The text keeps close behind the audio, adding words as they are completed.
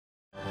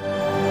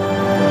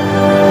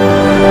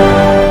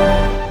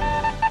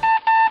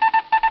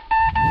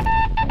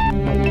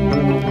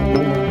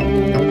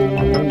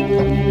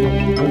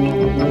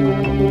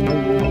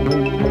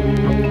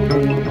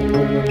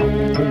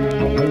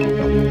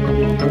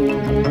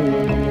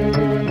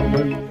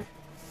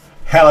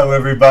Hello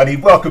everybody,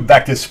 welcome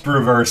back to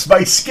Sprueverse,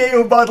 my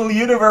scale model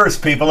universe,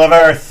 people of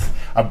Earth.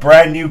 A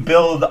brand new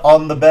build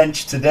on the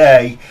bench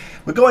today.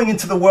 We're going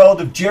into the world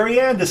of Gerry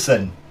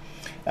Anderson.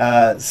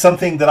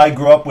 Something that I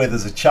grew up with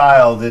as a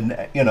child,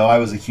 and you know, I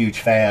was a huge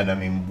fan. I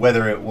mean,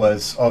 whether it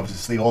was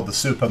obviously all the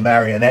Super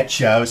Marionette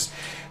shows,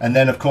 and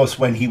then of course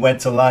when he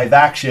went to live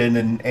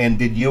action and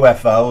did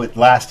UFO, it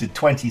lasted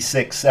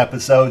 26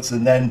 episodes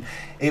and then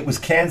it was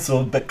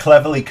cancelled but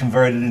cleverly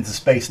converted into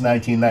Space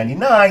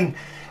 1999.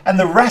 And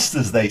the rest,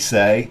 as they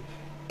say,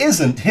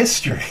 isn't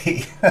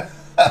history.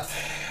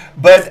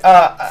 But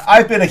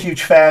I've been a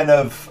huge fan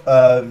of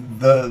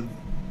the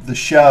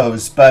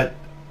shows, but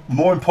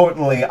more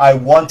importantly, I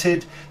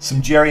wanted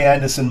some Gerry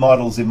Anderson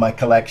models in my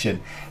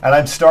collection. And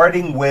I'm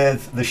starting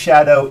with the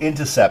Shadow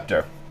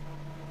Interceptor.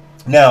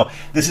 Now,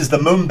 this is the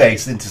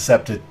Moonbase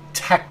Interceptor,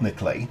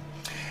 technically.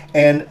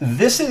 And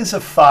this is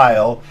a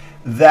file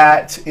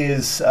that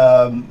is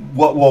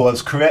what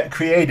was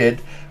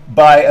created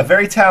by a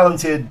very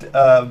talented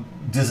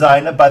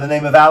designer by the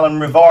name of Alan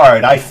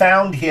Rivard. I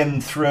found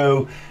him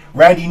through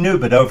Randy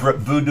Newbert over at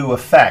Voodoo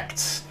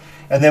Effects.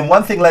 And then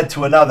one thing led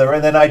to another,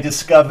 and then I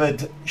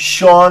discovered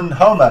Sean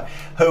Homer,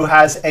 who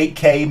has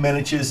 8K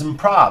miniatures and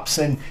props.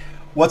 And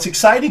what's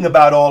exciting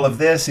about all of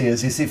this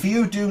is if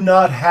you do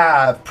not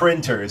have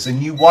printers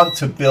and you want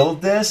to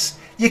build this,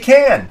 you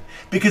can.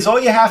 Because all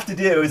you have to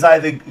do is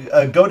either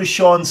go to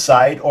Sean's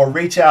site or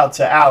reach out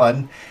to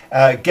Alan,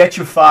 get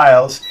your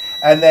files,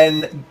 and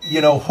then, you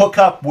know, hook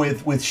up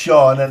with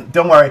Sean. And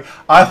don't worry,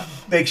 I'll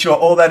make sure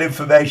all that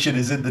information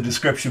is in the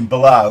description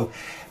below.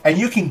 And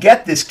you can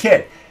get this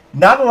kit.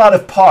 Not a lot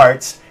of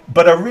parts,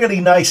 but a really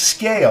nice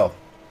scale.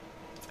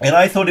 And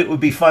I thought it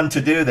would be fun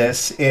to do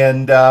this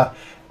and try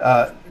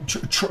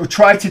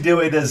to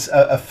do it as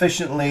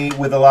efficiently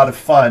with a lot of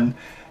fun.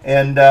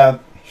 And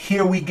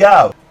here we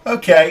go.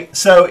 Okay,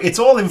 so it's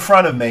all in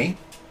front of me.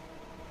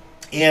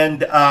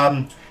 And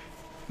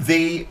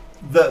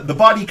the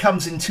body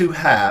comes in two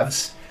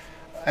halves,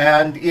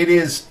 and it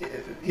is,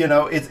 you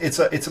know, it's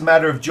a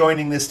matter of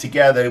joining this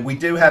together. We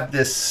do have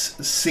this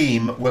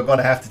seam we're going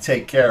to have to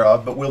take care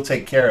of, but we'll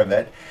take care of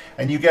it,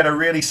 and you get a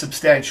really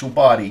substantial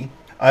body.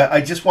 I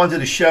just wanted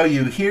to show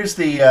you. Here's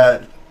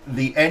the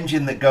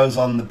engine that goes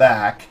on the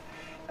back.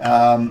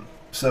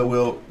 So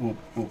we'll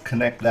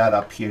connect that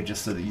up here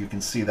just so that you can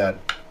see that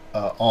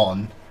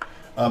on.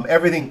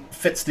 Everything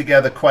fits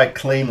together quite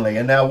cleanly.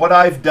 And now what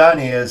I've done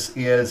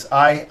is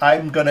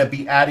I'm going to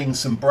be adding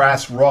some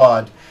brass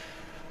rod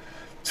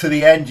to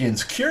the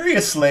engines.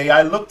 Curiously,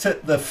 I looked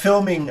at the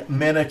filming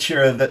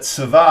miniature that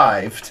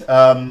survived,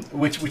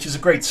 which is a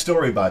great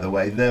story, by the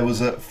way. There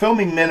was a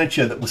filming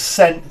miniature that was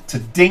sent to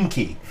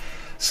Dinky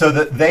so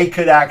that they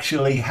could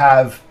actually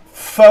have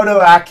photo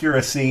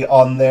accuracy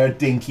on their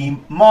Dinky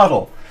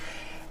model.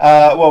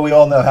 Well, we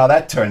all know how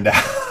that turned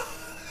out.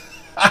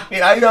 I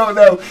mean, I don't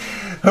know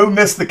who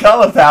missed the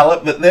color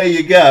palette, but there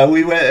you go.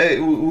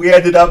 We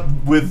ended up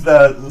with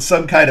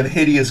some kind of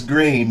hideous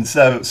green.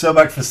 So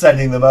much for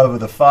sending them over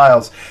the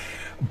files.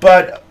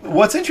 But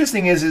what's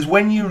interesting is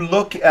when you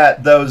look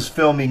at those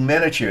filming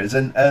miniatures,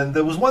 and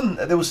there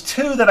was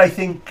two that I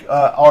think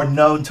are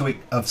known to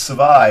have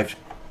survived.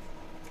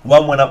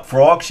 One went up for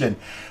auction,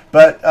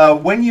 but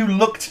when you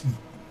looked,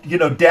 you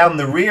know, down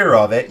the rear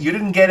of it, you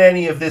didn't get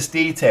any of this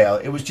detail.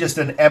 It was just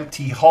an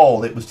empty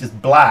hole. It was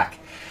just black.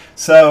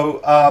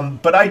 So,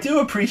 but I do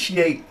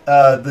appreciate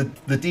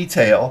the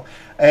detail,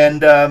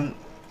 and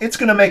it's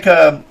going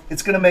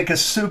to make a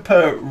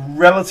super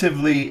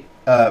relatively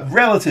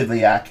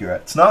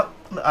accurate. It's not,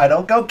 I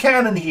don't go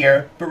Canon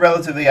here, but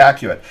relatively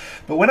accurate.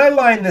 But when I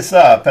line this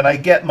up and I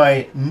get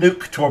my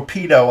nuke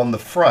torpedo on the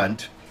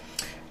front,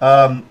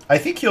 I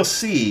think you'll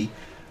see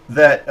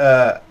that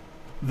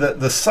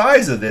the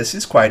size of this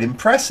is quite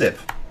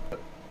impressive.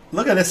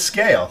 Look at this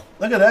scale.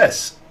 Look at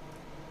this.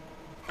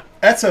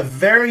 That's a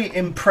very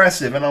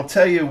impressive, and I'll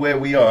tell you where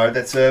we are.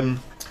 That's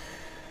in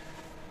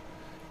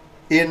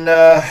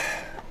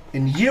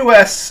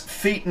US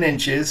feet and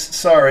inches.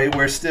 Sorry,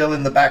 we're still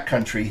in the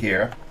backcountry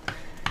here.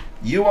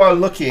 You are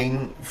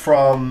looking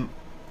from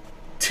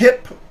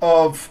tip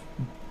of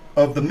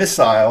the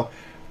missile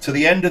to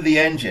the end of the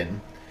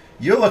engine.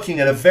 You're looking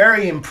at a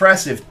very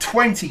impressive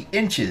 20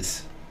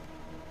 inches.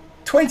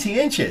 20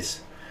 inches.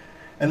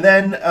 And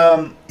then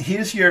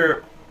here's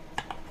your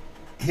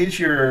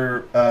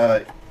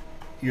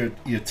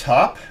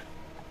top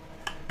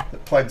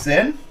that plugs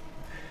in,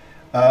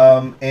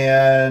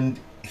 and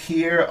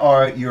here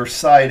are your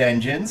side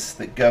engines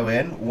that go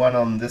in. One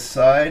on this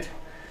side.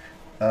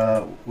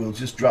 We'll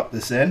just drop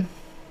this in.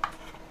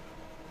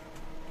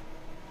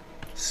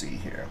 Let's see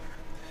here.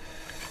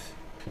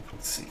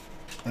 Let's see.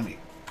 Let me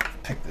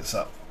pick this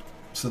up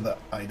so that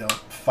I don't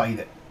fight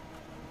it.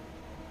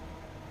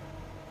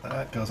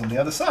 That goes on the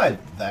other side.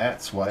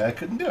 That's why I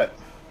couldn't do it.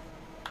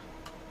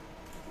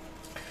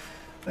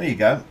 There you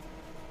go.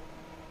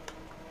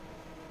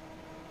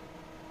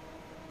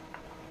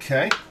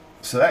 Okay,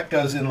 so that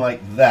goes in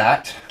like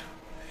that.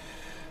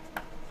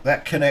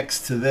 That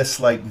connects to this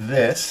like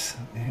this.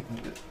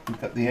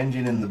 We've got the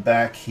engine in the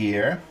back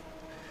here.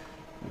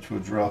 which will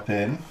drop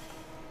in.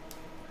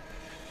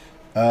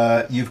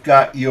 You've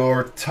got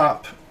your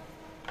top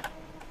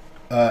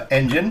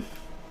engine,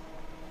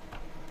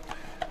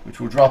 which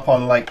will drop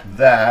on like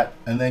that,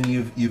 and then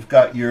you've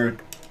got your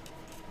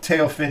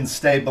tail fin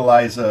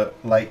stabilizer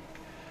like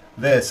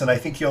this, and I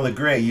think you'll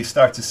agree you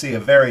start to see a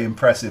very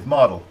impressive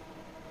model.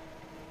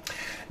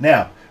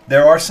 Now,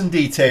 there are some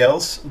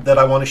details that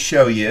I want to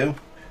show you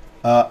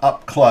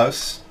up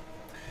close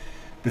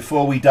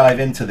before we dive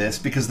into this,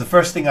 because the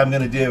first thing I'm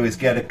going to do is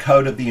get a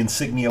coat of the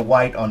insignia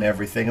white on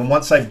everything, and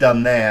once I've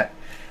done that,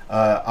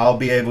 I'll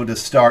be able to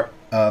start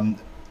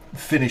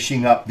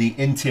finishing up the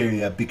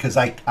interior, because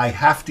I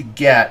have to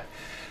get,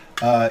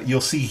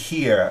 you'll see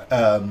here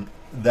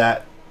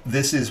that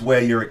this is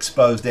where your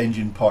exposed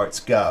engine parts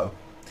go,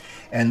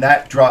 and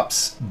that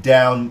drops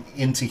down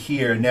into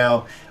here.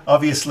 Now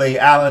obviously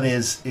Alan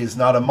is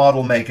not a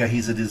model maker,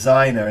 he's a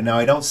designer. Now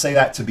I don't say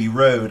that to be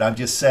rude, I'm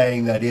just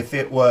saying that if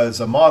it was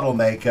a model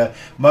maker,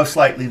 most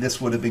likely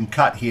this would have been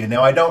cut here.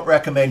 Now I don't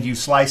recommend you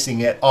slicing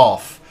it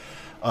off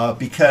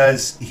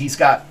because he's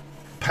got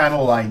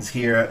panel lines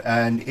here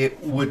and it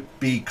would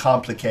be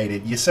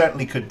complicated. You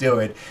certainly could do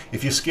it.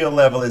 If your skill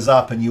level is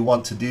up and you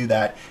want to do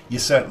that, you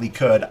certainly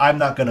could. I'm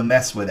not going to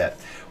mess with it.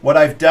 What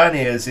I've done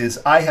is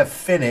I have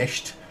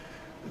finished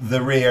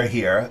the rear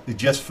here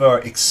just for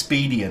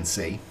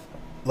expediency.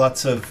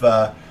 Lots of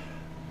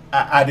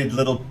added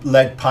little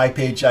lead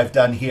pipage I've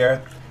done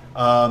here,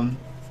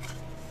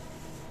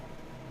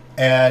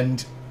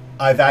 and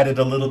I've added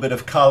a little bit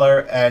of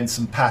color and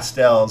some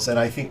pastels, and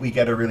I think we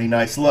get a really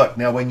nice look.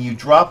 Now when you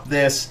drop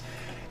this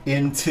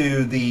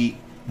into the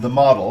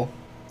model,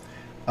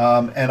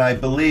 and I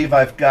believe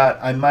I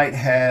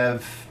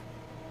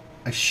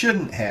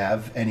shouldn't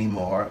have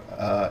anymore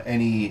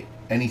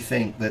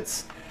anything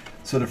that's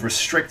sort of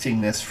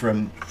restricting this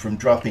from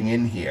dropping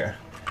in here,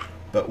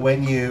 but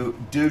when you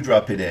do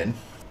drop it in,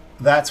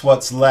 that's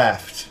what's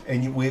left,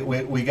 and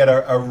we get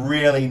a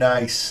really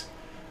nice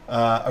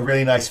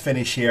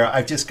finish here.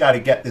 I've just got to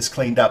get this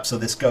cleaned up so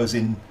this goes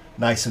in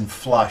nice and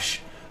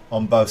flush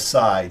on both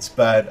sides,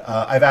 but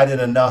I've added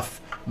enough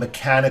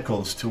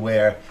mechanicals to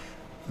where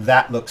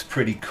that looks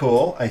pretty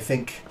cool. I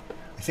think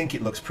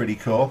it looks pretty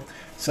cool.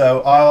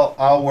 So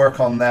I'll work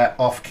on that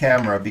off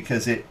camera,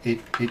 because it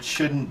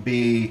shouldn't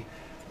be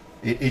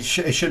it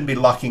shouldn't be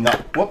locking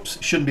up. Whoops,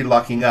 shouldn't be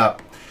locking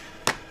up.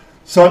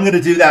 So I'm going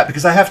to do that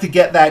because I have to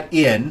get that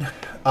in.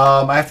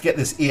 I have to get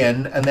this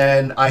in, and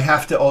then I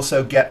have to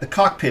also get the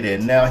cockpit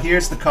in. Now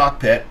here's the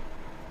cockpit.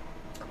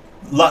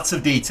 Lots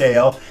of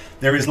detail.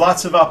 There is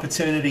lots of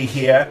opportunity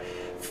here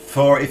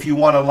for if you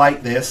want to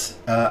light this.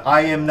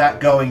 I am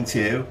not going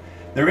to.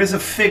 There is a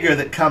figure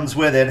that comes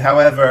with it.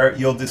 However,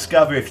 you'll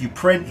discover if you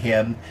print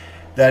him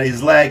that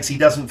his legs, he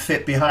doesn't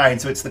fit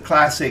behind. So it's the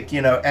classic,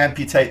 you know,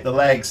 amputate the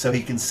legs so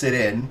he can sit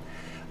in.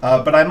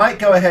 But I might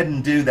go ahead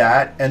and do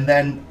that, and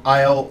then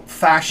I'll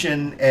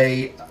fashion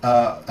a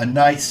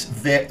nice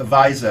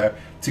visor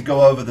to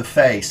go over the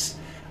face,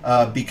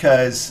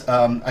 because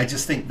I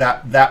just think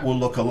that will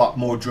look a lot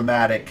more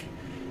dramatic.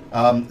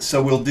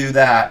 So we'll do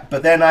that.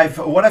 But then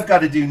what I've got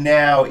to do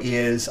now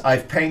is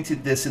I've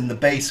painted this in the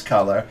base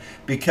color,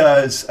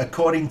 because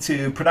according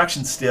to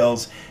production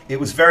stills, it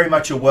was very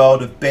much a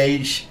world of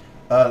beige,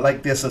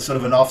 like this, a sort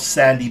of an off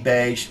sandy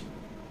beige,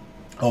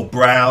 or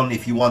brown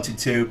if you wanted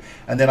to,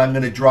 and then I'm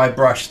going to dry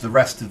brush the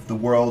rest of the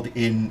world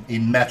in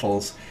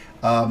metals,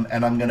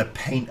 and I'm going to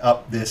paint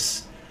up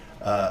this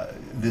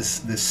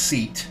this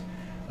seat,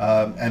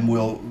 and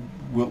we'll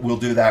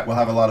do that. We'll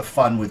have a lot of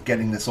fun with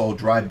getting this all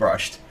dry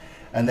brushed,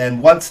 and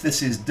then once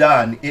this is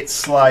done, it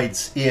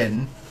slides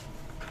in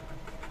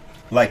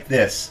like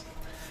this,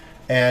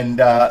 and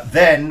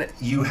then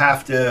you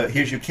have to,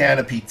 here's your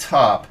canopy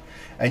top,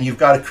 and you've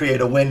got to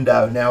create a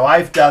window. Now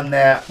I've done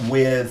that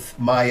with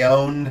my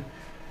own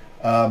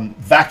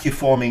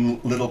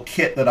vacuum little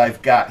kit that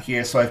I've got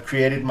here. So I've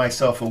created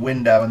myself a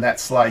window, and that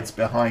slides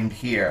behind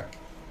here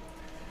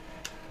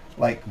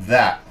like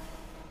that,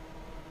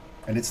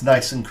 and it's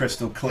nice and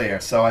crystal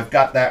clear. So I've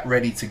got that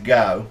ready to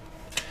go.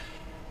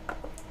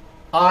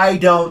 I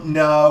don't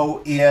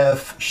know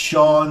if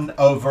Sean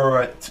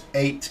over at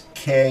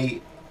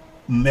 8K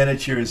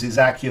Miniatures is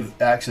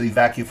actually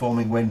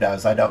vacuuming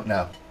windows. I don't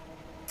know.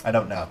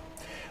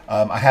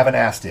 I haven't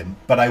asked him,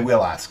 but I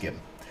will ask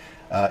him.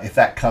 If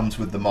that comes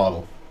with the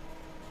model.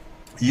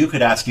 You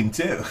could ask him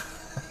too.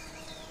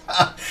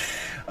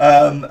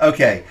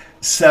 Okay,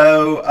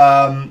 so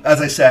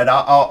as I said,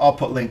 I'll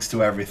put links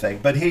to everything.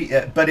 But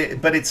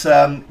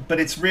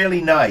it's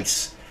really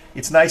nice.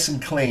 It's nice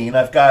and clean.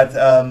 I've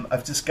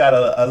just got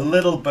a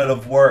little bit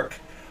of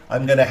work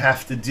I'm going to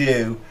have to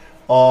do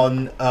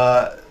on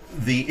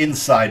the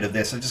inside of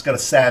this. I've just got to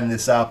sand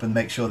this up and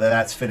make sure that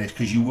that's finished,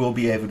 because you will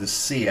be able to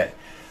see it,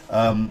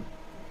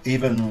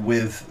 even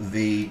with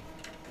the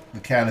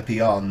canopy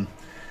on.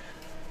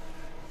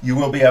 You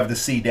will be able to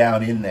see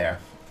down in there.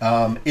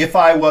 If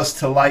I was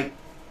to light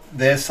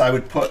this, I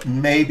would put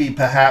maybe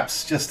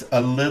perhaps just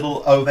a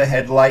little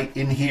overhead light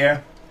in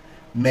here,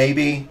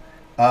 maybe,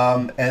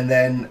 and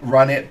then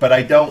run it. But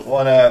I don't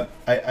want to.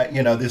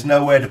 You know, there's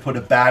nowhere to put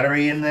a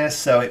battery in this,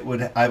 so it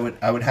would. I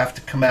would have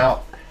to come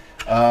out.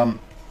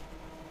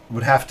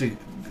 Would have to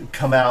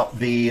come out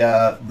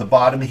the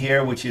bottom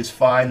here, which is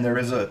fine. There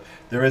is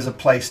a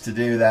place to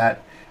do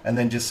that, and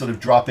then just sort of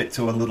drop it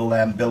to a little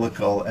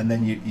umbilical, and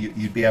then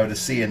you'd be able to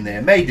see in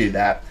there. May do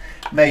that.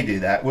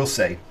 We'll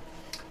see.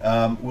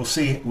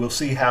 We'll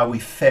see how we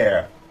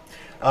fare.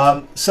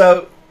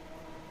 So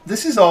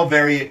this is all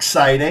very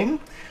exciting.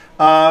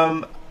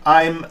 I'm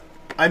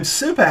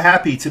super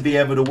happy to be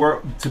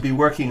able to be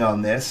working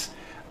on this,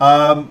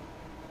 and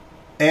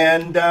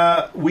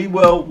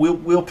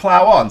we'll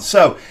plow on.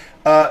 So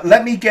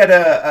let me get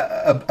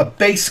a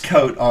base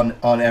coat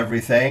on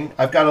everything.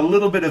 I've got a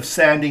little bit of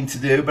sanding to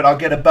do, but I'll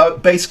get a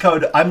base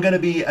coat. I'm going to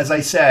be, as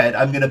I said,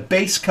 I'm going to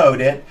base coat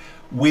it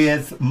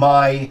with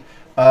my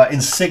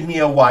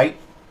Insignia white,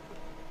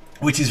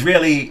 which is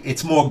really,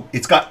 it's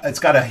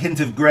got a hint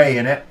of gray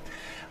in it.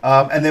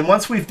 And then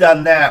once we've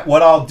done that,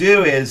 what I'll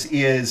do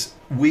is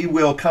we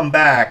will come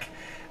back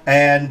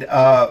and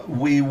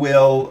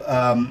we'll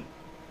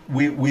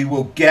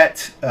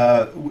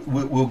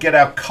get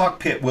our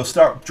cockpit. We'll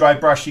start dry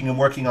brushing and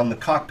working on the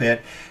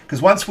cockpit,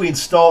 because once we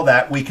install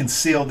that, we can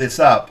seal this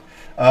up.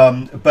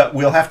 But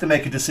we'll have to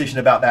make a decision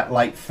about that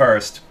light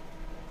first.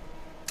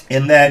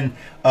 And then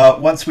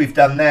once we've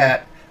done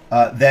that,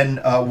 then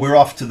we're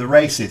off to the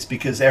races,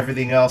 because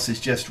everything else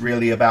is just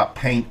really about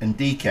paint and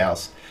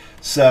decals.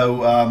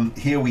 So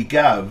here we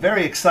go.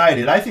 Very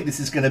excited. I think this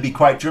is going to be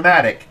quite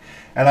dramatic,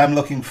 and I'm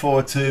looking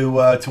forward to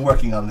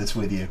working on this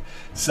with you.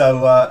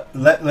 So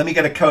let me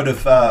get a coat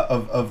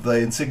of the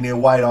Insignia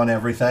white on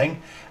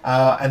everything,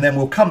 and then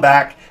we'll come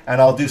back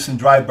and I'll do some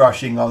dry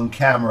brushing on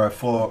camera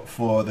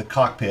for the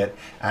cockpit,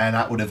 and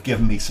that would have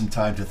given me some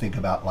time to think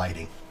about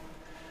lighting.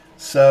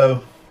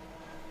 So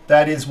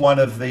that is one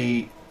of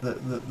the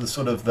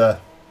sort of the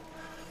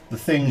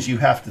things you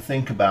have to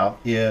think about,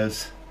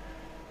 is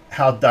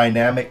how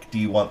dynamic do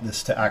you want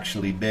this to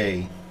actually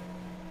be?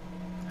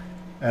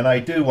 And I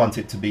do want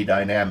it to be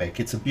dynamic.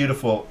 It's a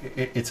beautiful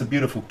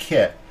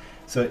kit,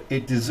 so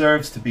it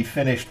deserves to be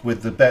finished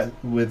with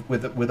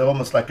with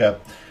almost like a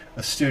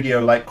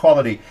studio-like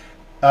quality.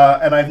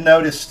 And I've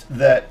noticed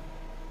that,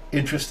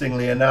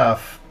 interestingly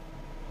enough,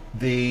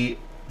 the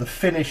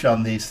finish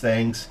on these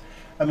things,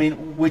 I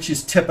mean, which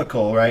is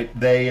typical, right?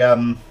 They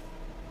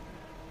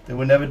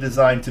were never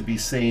designed to be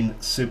seen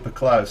super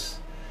close.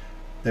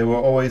 They were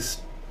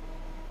always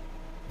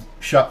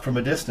shot from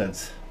a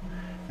distance,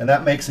 and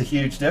that makes a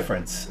huge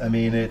difference. I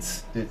mean,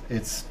 it's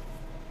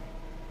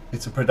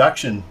a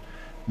production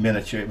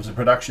miniature. It was a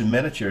production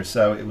miniature,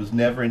 so it was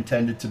never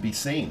intended to be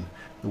seen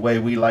the way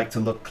we like to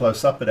look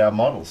close up at our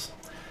models.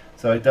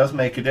 So it does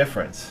make a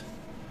difference,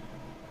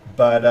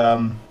 but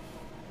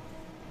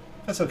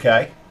that's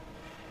okay.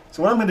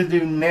 So what I'm going to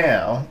do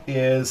now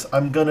is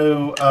I'm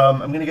going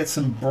to get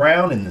some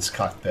brown in this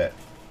cockpit.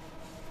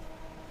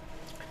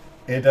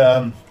 It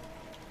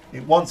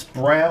wants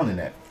brown in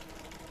it,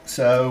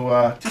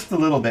 so just a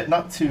little bit,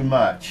 not too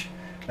much.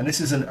 And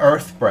this is an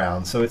earth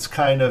brown, so it's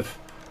quite a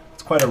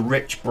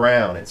rich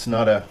brown. It's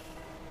not a,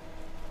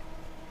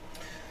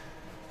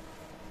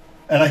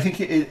 and I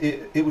think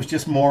it was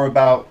just more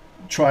about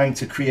trying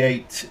to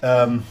create,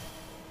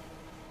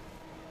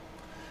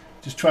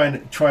 just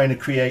trying to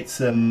create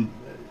some,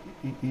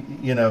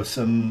 you know,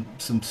 some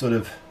sort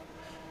of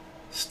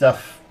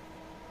stuff,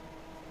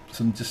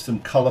 just some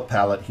color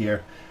palette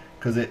here,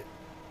 because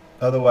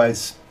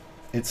otherwise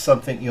it's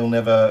something you'll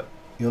never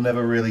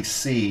really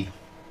see.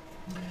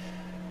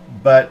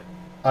 But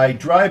I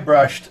dry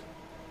brushed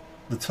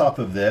the top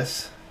of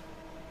this,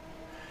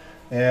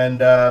 and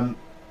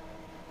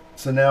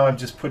so now I'm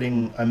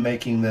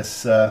making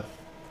this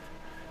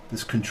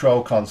this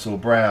control console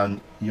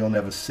brown. You'll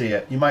never see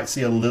it. You might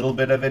see a little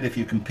bit of it if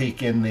you can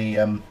peek in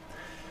the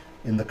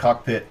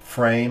cockpit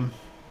frame,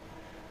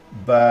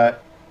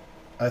 but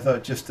I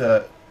thought, just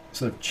to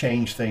sort of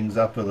change things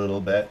up a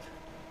little bit,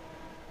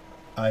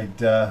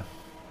 I'd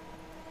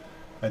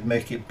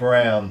make it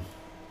brown.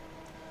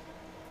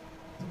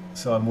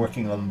 So I'm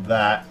working on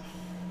that.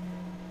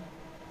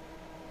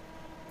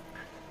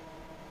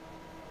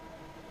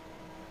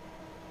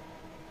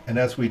 And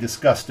as we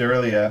discussed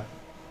earlier,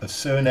 as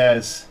soon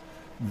as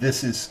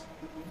these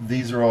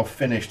are all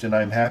finished and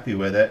I'm happy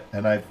with it,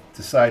 and I've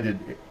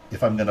decided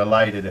if I'm going to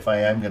light it, if I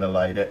am going to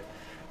light it,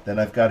 then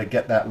I've got to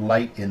get that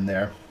light in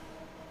there.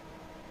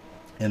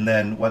 And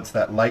then once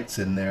that light's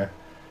in there,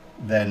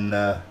 then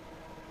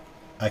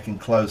I can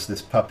close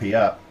this puppy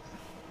up.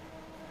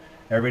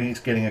 Everything's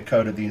getting a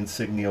coat of the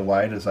Insignia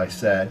white, as I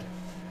said.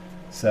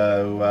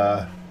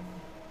 So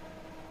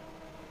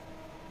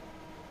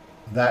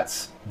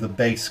that's the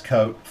base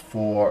coat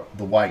for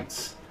the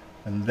whites.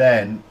 And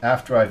then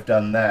after I've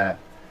done that,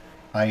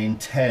 I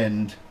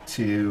intend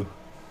to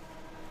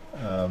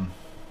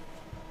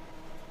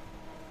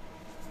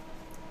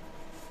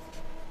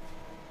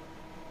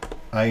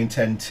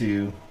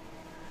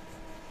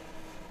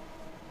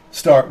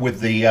start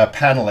with the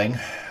paneling.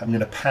 I'm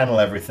going to panel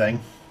everything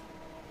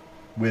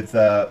with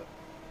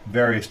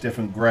various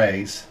different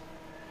grays.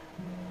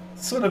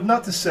 Sort of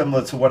not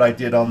dissimilar to what I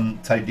did on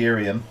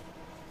Tiderium.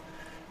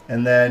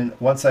 And then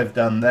once I've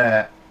done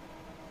that,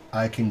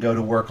 I can go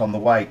to work on the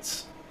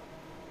whites.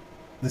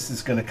 This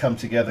is going to come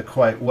together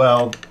quite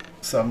well,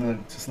 so I'm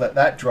going to just let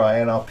that dry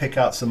and I'll pick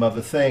out some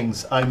other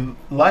things. I'm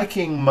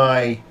liking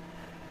my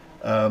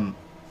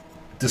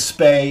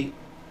Display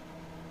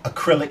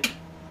acrylic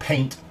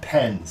paint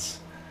pens.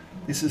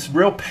 This is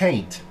real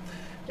paint,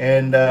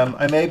 and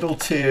I'm able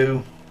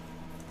to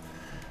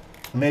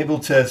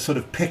sort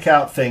of pick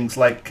out things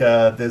like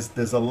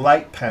there's a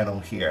light panel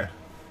here,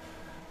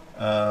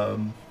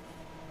 and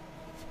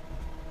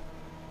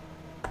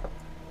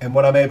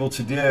what I'm able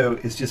to do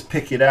is just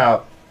pick it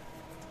out,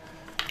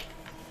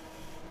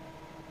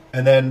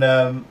 and then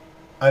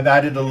I've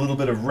added a little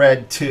bit of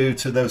red to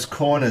those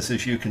corners,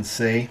 as you can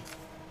see,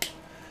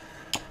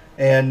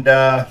 and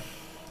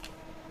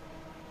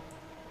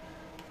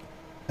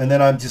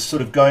then I'm just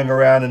sort of going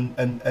around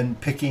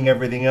and picking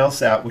everything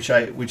else out, which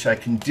I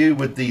can do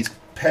with these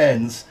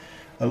pens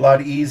a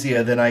lot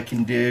easier than I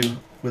can do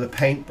with a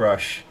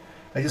paintbrush.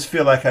 I just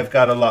feel like I've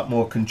got a lot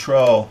more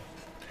control.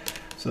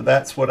 So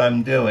that's what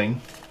I'm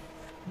doing.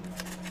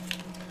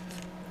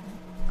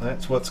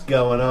 That's what's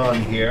going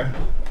on here.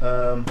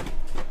 Let's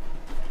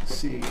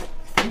see,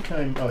 I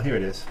think oh, here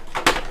it is.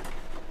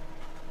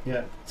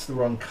 Yeah, it's the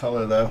wrong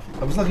color though.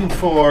 I was looking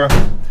for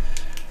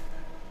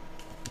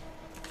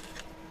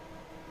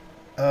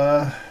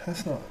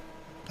that's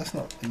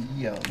not the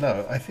yellow.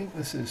 No, I think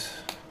this is,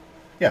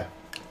 yeah,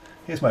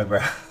 here's my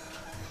brown.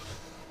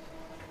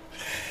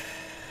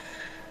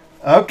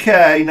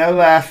 Okay, no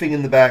laughing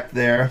in the back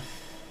there.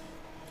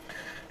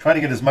 Trying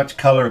to get as much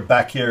color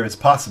back here as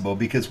possible,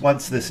 because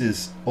once this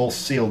is all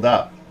sealed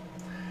up,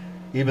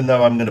 even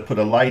though I'm going to put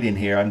a light in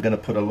here, I'm going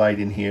to put a light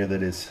in here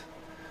that is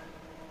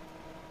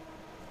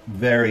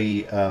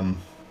very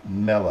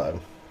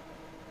mellow.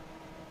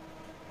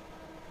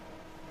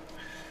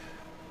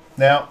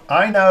 Now,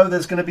 I know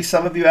there's going to be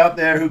some of you out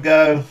there who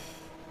go,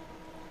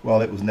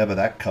 well, it was never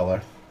that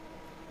color.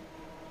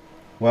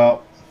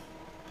 Well,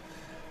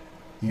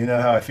 you know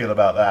how I feel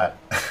about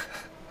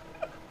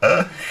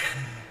that.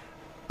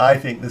 I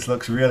think this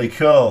looks really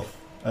cool,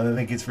 and I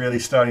think it's really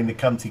starting to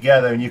come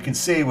together, and you can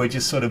see we're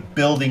just sort of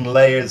building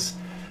layers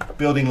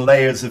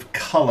of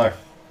color.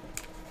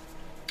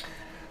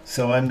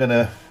 So I'm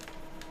gonna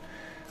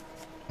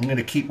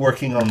keep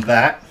working on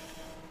that,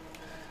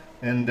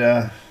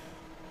 and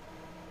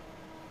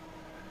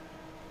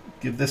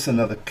give this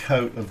another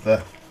coat of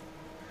the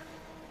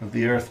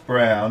earth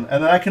brown,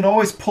 and then I can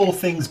always pull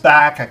things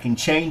back. I can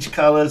change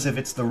colors if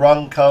it's the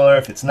wrong color,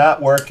 if it's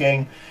not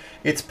working.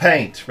 It's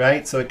paint,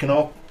 right? So we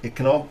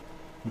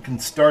can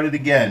start it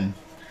again.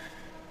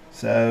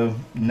 So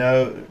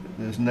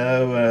there's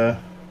no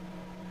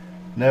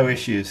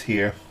issues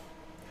here.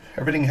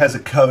 Everything has a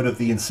coat of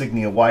the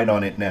insignia white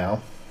on it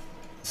now.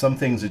 Some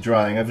things are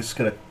drying. I've just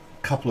got a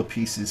couple of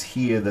pieces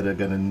here that are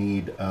going to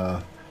need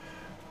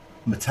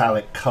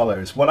metallic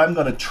colors. What I'm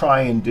going to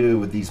try and do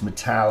with these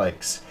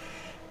metallics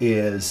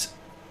is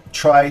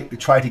try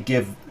to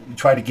give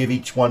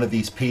each one of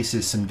these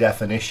pieces some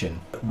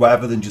definition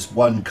rather than just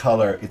one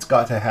color. It's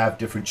got to have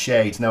different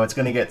shades. Now it's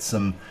going to get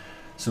some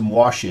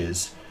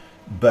washes,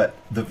 but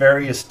the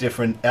various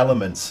different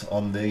elements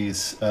on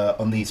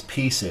these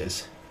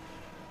pieces,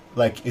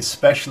 like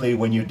especially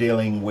when you're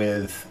dealing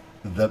with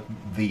the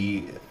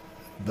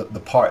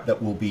part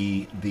that will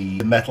be the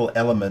metal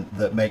element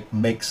that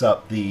makes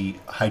up the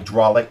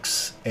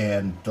hydraulics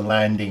and the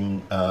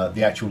landing,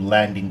 the actual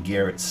landing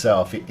gear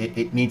itself.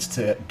 It needs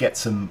to get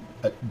some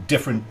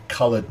different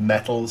colored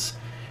metals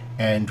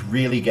and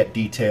really get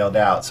detailed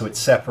out so it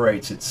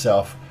separates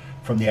itself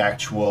from the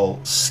actual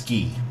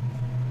ski.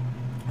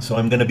 So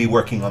I'm going to be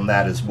working on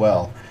that as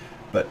well.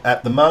 But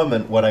at the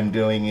moment what I'm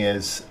doing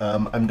is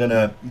I'm going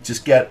to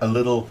just get a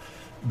little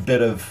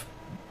bit of,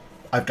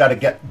 I've got to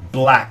get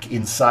black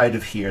inside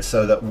of here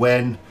so that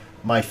when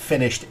my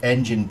finished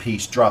engine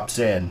piece drops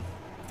in,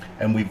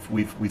 and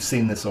we've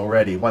seen this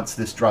already, once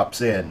this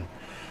drops in,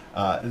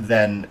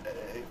 then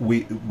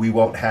we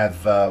won't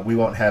have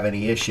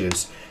any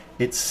issues.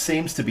 It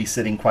seems to be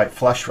sitting quite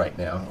flush right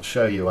now. I'll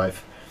show you.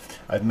 I've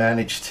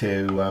managed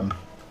to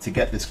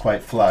get this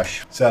quite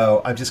flush.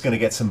 So I'm just going to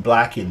get some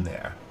black in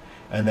there,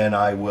 and then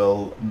I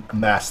will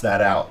mask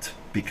that out,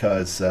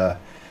 because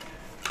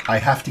I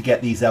have to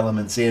get these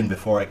elements in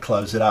before I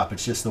close it up.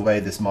 It's just the way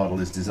this model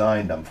is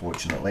designed,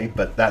 unfortunately.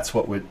 But that's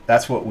what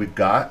we've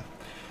got.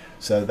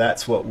 So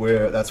that's what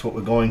we're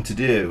going to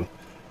do.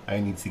 I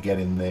need to get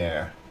in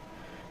there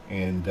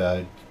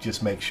and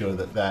just make sure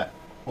that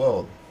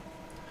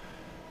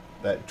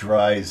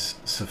dries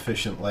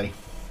sufficiently.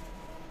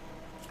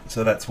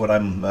 So that's what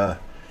I'm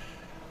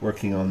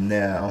working on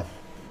now.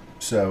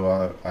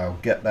 So I'll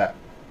get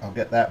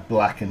that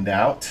blackened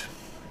out,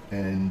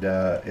 and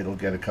it'll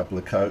get a couple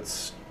of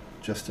coats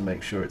just to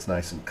make sure it's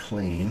nice and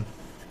clean.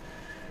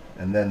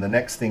 And then the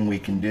next thing we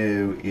can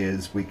do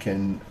is we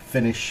can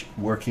finish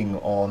working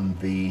on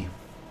the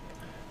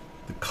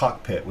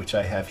cockpit, which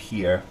I have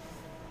here.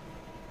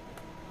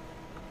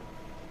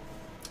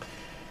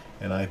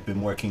 and I've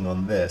been working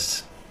on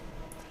this.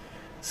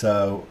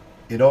 So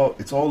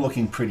it's all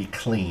looking pretty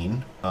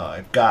clean.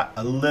 I've got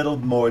a little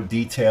more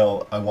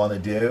detail I want to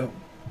do,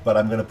 but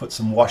I'm going to put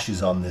some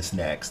washes on this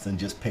next and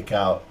just pick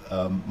out,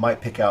 might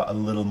pick out a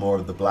little more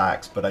of the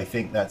blacks, but I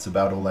think that's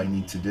about all I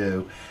need to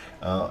do.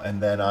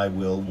 And then I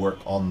will work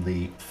on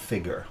the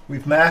figure.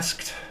 We've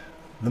masked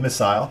the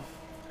missile,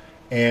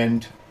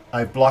 and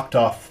I've blocked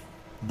off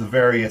the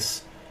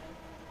various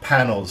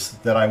panels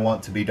that I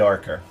want to be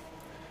darker.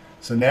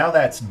 So now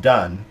that's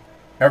done,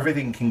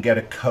 everything can get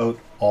a coat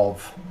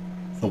of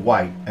the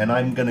white, and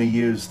I'm going to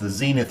use the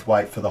zenith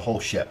white for the whole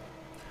ship.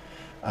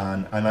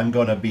 And I'm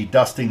going to be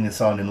dusting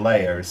this on in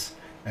layers,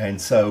 and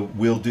so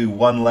we'll do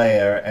one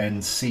layer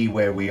and see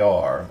where we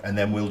are, and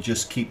then we'll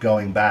just keep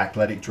going back,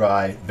 let it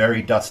dry,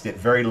 very dust it,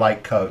 very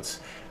light coats,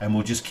 and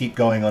we'll just keep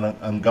going on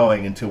and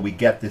going until we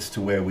get this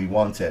to where we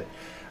want it.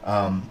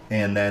 And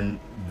then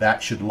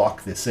that should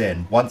lock this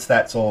in. Once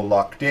that's all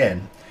locked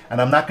in, and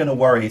I'm not going to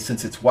worry,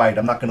 since it's white,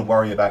 I'm not going to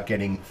worry about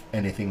getting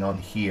anything on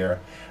here.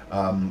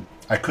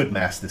 I could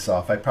mask this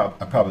off. I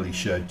probably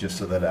should, just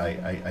so that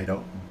I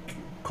don't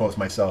cause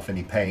myself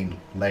any pain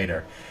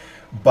later.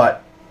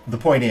 But the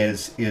point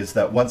is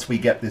that once we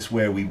get this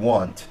where we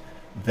want,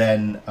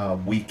 then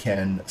we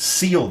can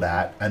seal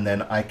that, and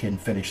then I can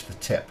finish the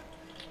tip.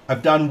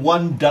 I've done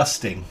one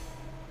dusting,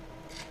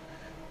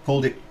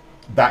 pulled it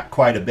back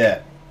quite a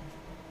bit,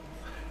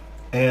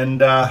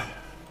 and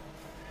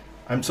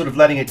I'm sort of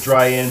letting it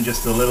dry in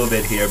just a little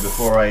bit here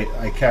before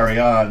I carry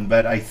on.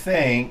 But I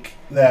think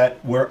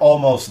that we're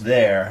almost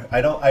there.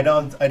 I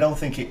don't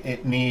think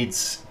it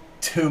needs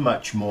too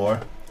much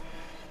more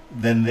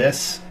than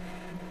this,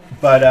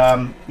 but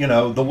you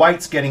know, the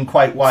white's getting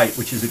quite white,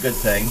 which is a good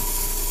thing.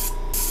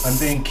 I'm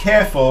being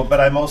careful, but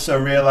I'm also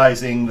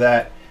realizing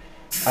that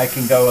I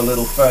can go a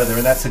little further,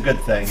 and that's a good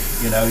thing.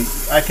 You know,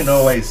 I can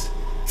always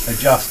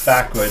adjust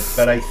backwards,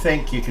 but I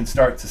think you can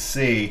start to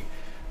see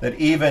that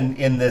even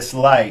in this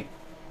light,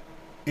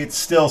 it's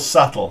still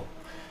subtle,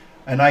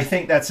 and I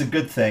think that's a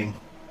good thing,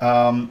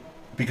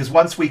 because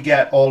once we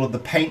get all of the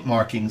paint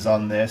markings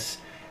on this,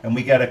 and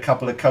we get a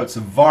couple of coats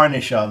of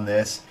varnish on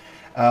this,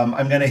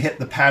 I'm going to hit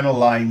the panel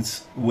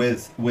lines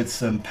with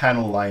some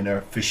panel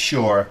liner for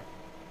sure.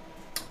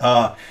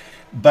 But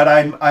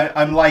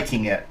I'm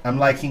liking it. I'm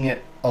liking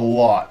it a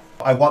lot.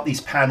 I want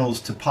these panels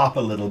to pop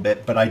a little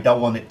bit, but I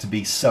don't want it to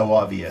be so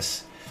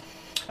obvious.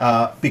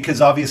 Because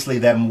obviously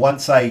then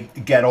once I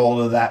get all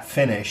of that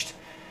finished,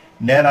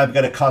 then I'm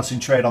going to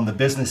concentrate on the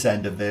business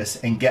end of this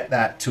and get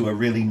that to a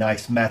really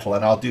nice metal,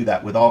 and I'll do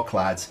that with all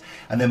clads.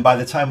 And then by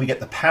the time we get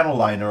the panel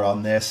liner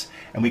on this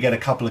and we get a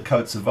couple of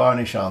coats of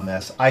varnish on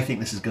this, I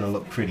think this is going to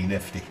look pretty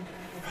nifty.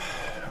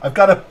 I've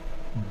got a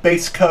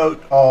base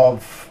coat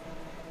of,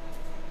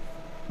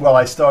 well,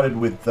 I started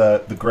with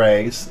the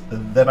grays,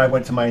 then I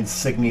went to my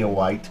insignia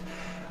white,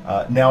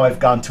 now I've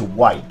gone to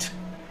white.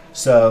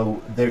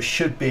 So there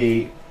should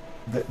be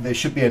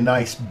a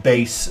nice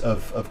base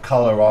of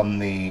color on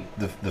the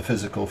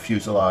physical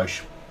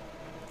fuselage,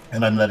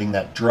 and I'm letting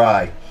that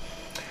dry.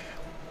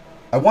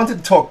 I wanted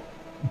to talk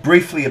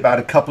briefly about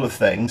a couple of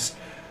things.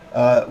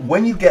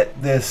 When you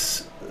get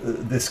this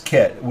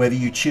kit, whether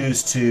you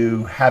choose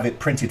to have it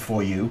printed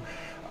for you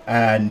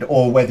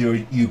or whether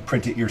you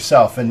print it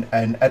yourself, and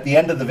at the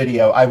end of the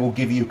video I will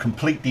give you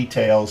complete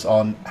details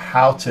on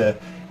how to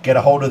get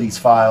a hold of these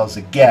files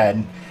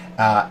again,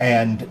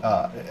 and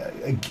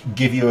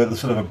give you a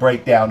sort of a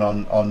breakdown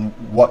on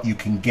what you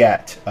can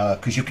get,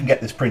 because you can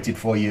get this printed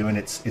for you, and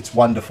it's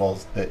wonderful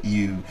that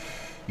you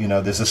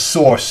know there's a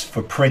source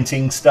for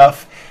printing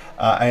stuff,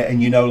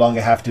 and you no longer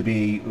have to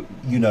be,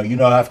 you don't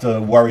have to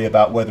worry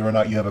about whether or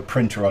not you have a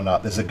printer or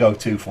not. There's a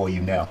go-to for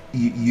you now.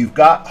 You've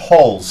got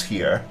holes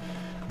here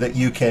that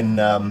you can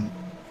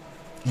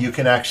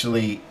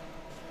actually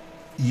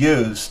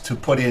use to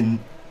put in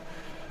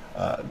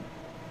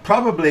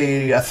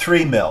probably a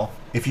 3 mil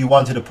if you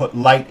wanted to put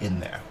light in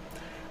there,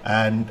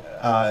 and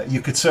you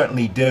could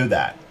certainly do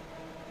that.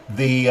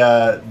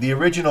 The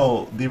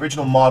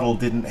original model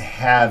didn't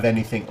have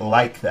anything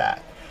like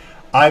that.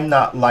 I'm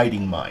not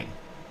lighting mine.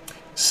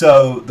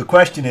 So the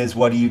question is,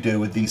 what do you do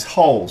with these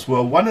holes?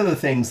 Well, one of the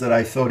things that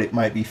I thought it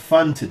might be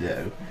fun to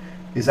do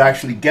is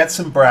actually get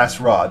some brass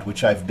rod,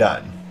 which I've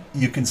done.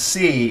 You can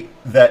see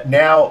that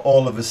now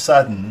all of a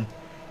sudden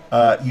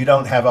you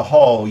don't have a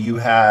hole, you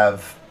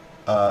have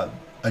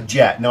a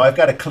jet. Now I've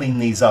got to clean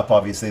these up,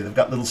 obviously. They've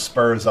got little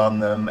spurs on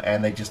them,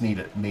 and they just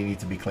need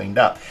to be cleaned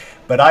up.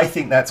 But I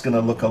think that's going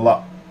to look a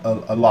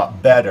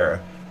lot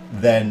better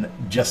than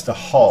just a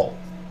hole.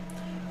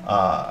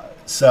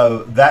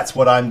 So that's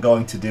what I'm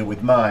going to do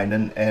with mine,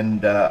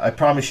 and I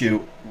promise you,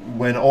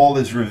 when all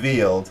is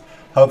revealed,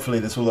 hopefully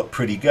this will look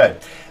pretty good.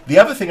 The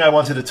other thing I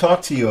wanted to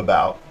talk to you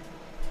about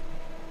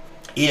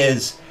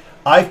is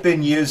I've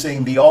been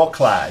using the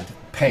all-clad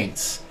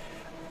paints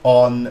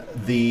on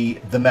the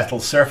metal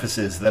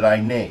surfaces that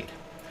I need.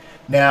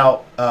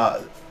 Now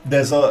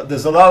there's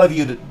a lot of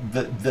you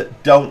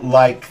that don't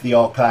like the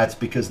all-clads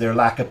because they're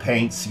lacquer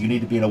paints. You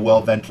need to be in a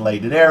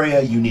well-ventilated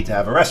area, you need to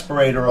have a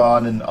respirator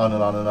on, and on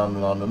and on and on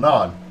and on and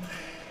on.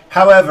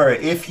 However,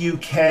 if you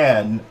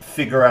can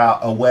figure out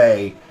a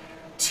way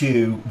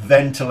to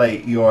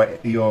ventilate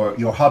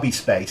your hobby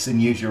space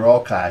and use your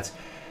all-clads,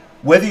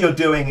 whether you're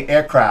doing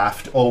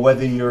aircraft or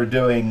whether you're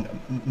doing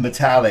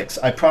metallics,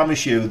 I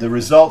promise you the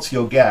results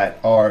you'll get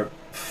are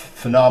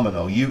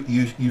phenomenal.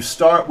 You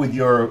start with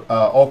your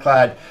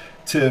all-clad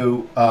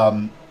to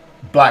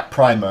black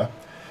primer.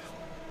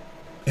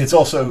 It's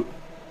also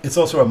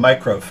a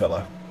micro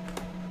filler.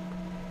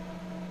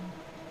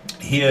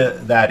 Here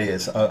that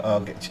is.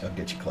 I'll get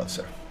you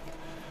closer.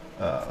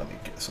 Let me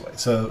get this away.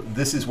 So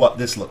this is what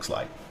this looks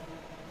like.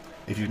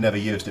 If you've never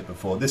used it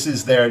before, this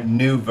is their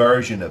new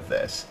version of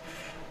this,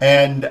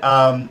 and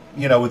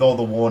you know, with all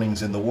the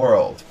warnings in the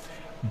world.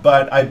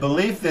 But I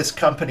believe this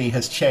company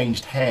has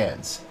changed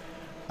hands.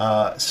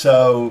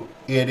 So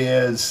it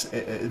is.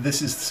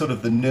 This is sort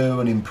of the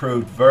new and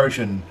improved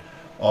version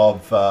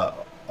of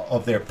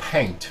their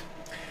paint.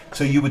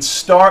 So you would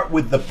start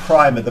with the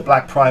primer, the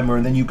black primer,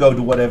 and then you go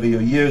to whatever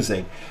you're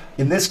using.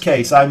 In this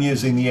case, I'm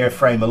using the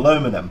airframe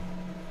aluminum,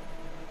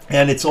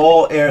 and it's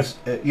all it's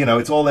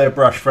all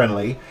airbrush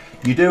friendly.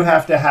 You do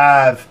have to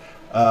have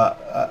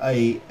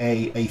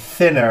a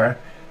thinner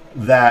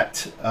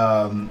that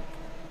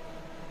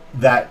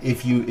that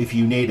if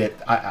you need it.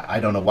 I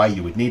don't know why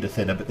you would need a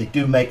thinner, but they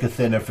do make a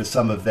thinner for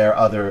some of their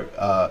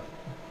other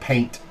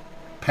paints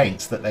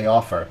that they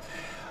offer,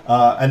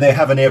 and they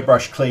have an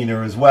airbrush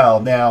cleaner as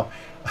well. Now.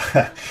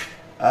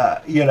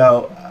 You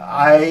know,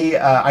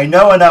 I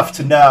know enough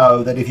to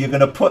know that if you're going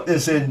to put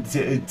this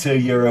into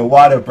your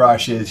water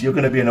brushes, you're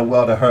going to be in a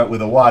world of hurt with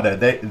the water.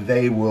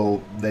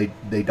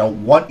 They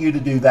don't want you to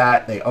do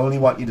that. They only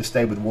want you to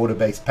stay with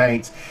water-based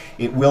paints.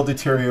 It will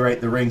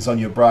deteriorate the rings on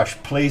your brush.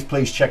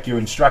 Please check your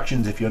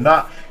instructions. If you're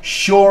not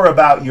sure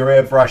about your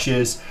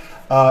airbrushes,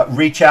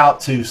 reach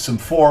out to some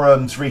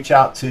forums, reach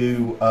out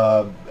to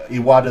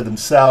Iwata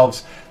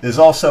themselves. There's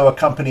also a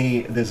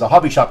company, there's a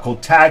hobby shop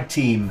called Tag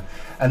Team,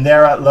 and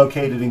they're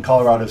located in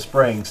Colorado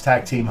Springs,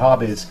 Tag Team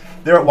Hobbies.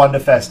 They're at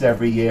Wonderfest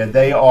every year.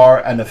 They are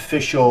an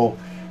official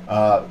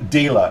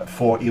dealer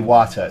for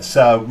Iwata.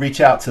 So reach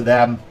out to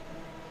them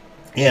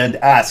and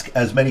ask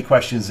as many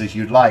questions as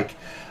you'd like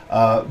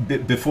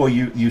before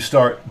you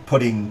start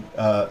putting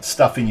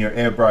stuff in your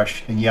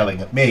airbrush and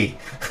yelling at me.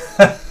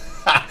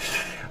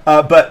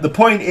 But the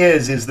point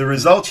is the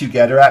results you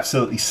get are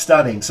absolutely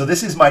stunning. So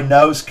this is my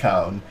nose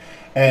cone,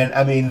 and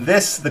I mean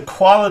the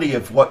quality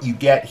of what you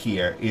get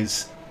here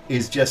is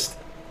just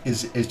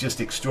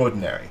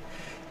extraordinary,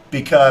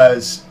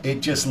 because it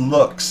just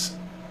looks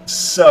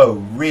so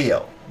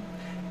real,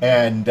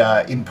 and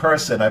in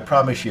person, I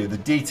promise you the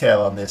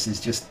detail on this is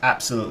just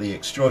absolutely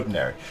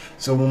extraordinary.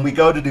 So when we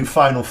go to do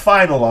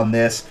final on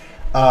this,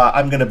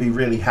 I'm going to be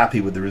really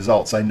happy with the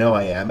results. I know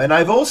I am. And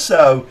I've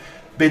also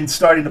been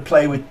starting to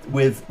play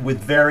with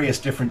various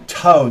different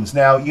tones.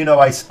 Now, you know,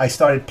 I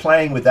started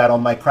playing with that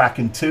on my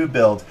Kraken 2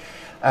 build,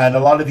 and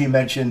a lot of you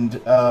mentioned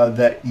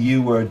that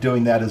you were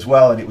doing that as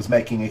well, and it was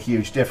making a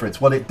huge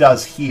difference. Well, it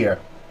does here,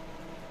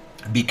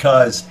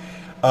 because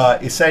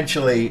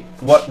essentially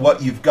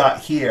what you've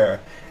got here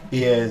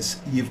is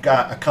you've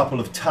got a couple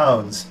of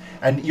tones,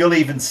 and you'll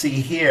even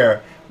see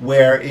here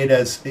where it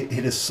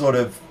is sort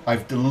of,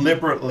 I've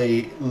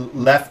deliberately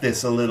left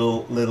this a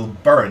little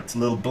burnt, a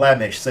little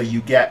blemish, so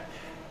you get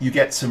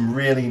some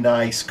really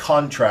nice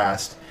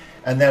contrast.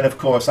 And then, of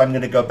course, I'm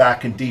going to go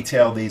back and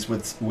detail these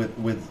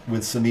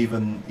with some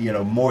even, you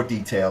know, more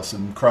detail,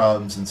 some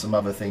chromes and some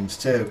other things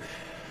too,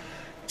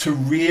 to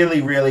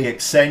really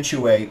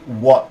accentuate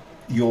what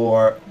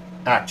your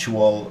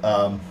actual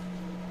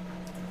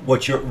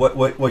what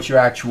your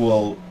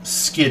actual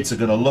skids are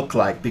going to look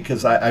like,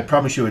 because I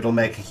promise you it'll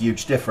make a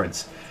huge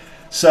difference.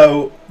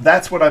 So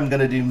that's what I'm going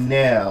to do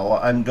now.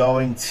 I'm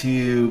going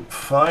to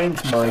find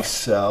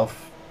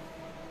myself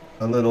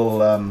a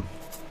little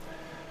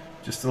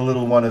just a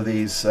little one of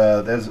these,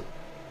 there's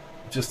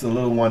just a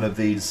little one of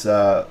these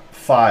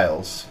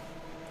files,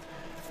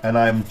 and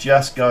I'm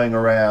just going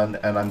around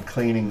and I'm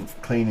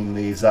cleaning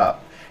these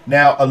up.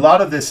 Now a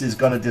lot of this is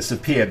going to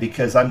disappear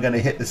because I'm going to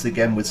hit this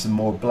again with some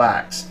more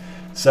blacks.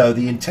 So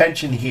the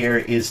intention here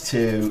is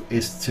to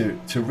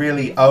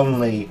really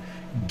only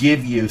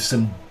give you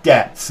some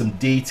depth, some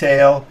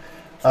detail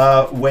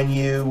when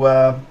you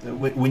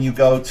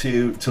go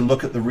to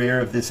look at the rear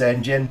of this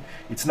engine.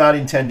 It's not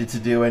intended to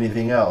do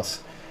anything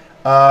else.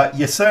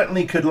 You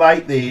certainly could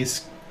light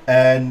these,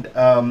 and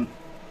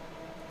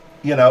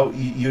you know,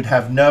 you'd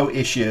have no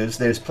issues.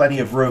 There's plenty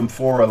of room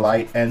for a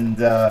light, and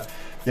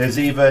there's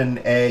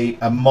even a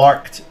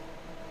marked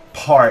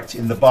part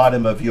in the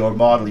bottom of your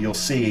model you'll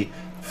see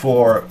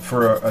for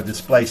a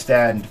display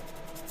stand.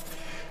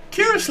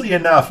 Curiously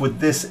enough, with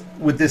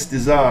this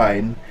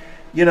design,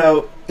 you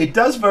know, it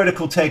does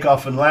vertical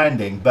takeoff and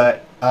landing,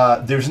 but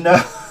there's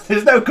no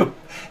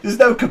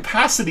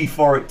capacity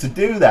for it to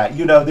do that.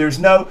 You know, there's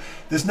no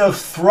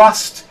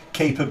thrust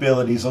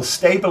capabilities or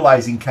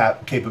stabilizing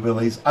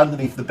capabilities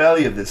underneath the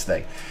belly of this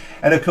thing.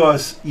 And of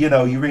course, you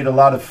know, you read a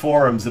lot of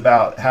forums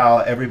about how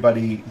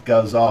everybody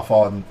goes off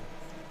on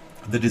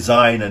the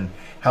design and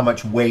how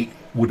much weight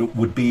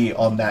would be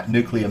on that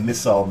nuclear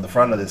missile in the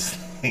front of this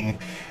thing.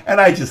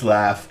 And I just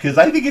laugh because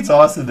I think it's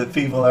awesome that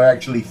people are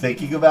actually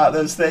thinking about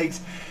those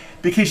things.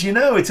 Because, you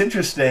know, it's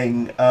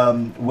interesting,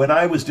 when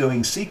I was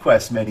doing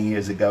Sequest many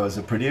years ago as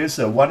a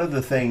producer, one of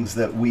the things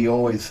that we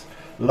always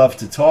love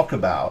to talk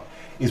about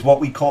is what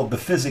we called the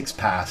physics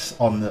pass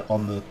on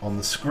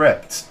the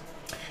scripts.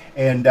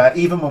 And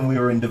even when we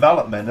were in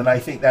development, and I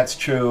think that's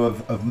true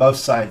of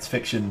most science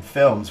fiction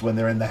films, when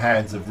they're in the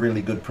hands of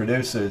really good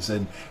producers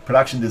and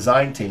production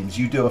design teams,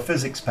 you do a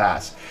physics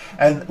pass.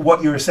 And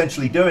what you're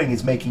essentially doing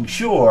is making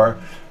sure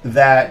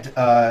that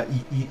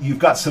you've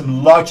got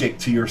some logic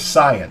to your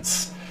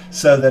science,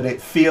 so that it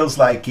feels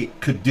like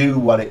it could do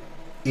what it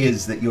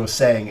is that you're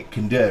saying it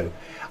can do.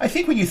 I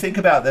think when you think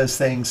about those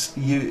things,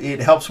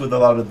 it helps with a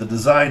lot of the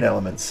design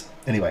elements.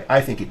 Anyway,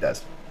 I think it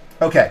does.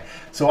 Okay,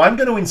 so I'm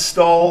going to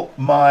install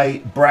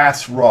my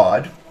brass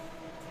rod,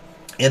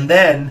 and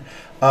then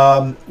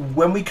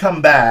when we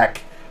come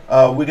back,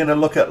 we're going to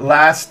look at the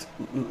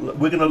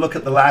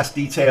last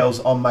details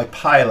on my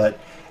pilot,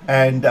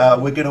 and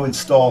we're going to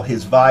install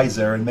his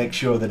visor and make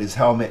sure that his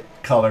helmet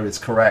color is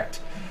correct.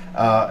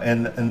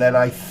 And then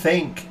I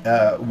think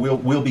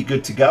we'll be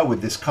good to go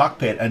with this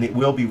cockpit, and it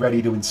will be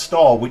ready to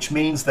install, which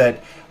means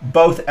that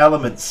both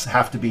elements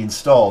have to be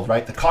installed,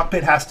 right? The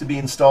cockpit has to be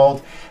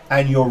installed,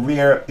 and your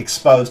rear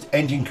exposed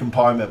engine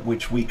compartment,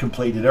 which we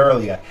completed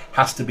earlier,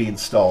 has to be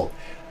installed.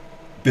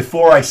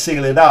 Before I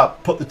seal it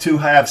up, put the two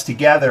halves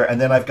together,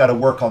 and then I've got to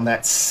work on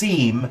that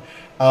seam,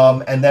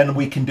 and then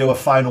we can do a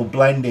final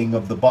blending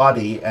of the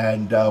body,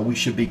 and we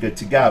should be good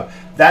to go.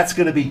 That's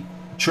going to be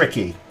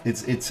tricky.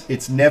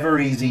 It's never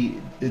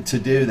easy to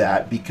do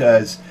that,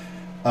 because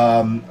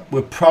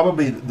we're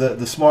probably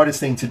the smartest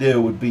thing to do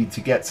would be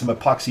to get some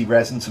epoxy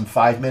resin, some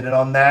 5-minute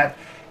on that,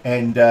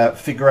 and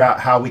figure out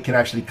how we can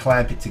actually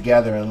clamp it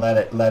together and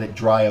let it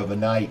dry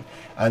overnight,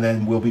 and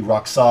then we'll be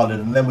rock solid,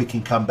 and then we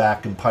can come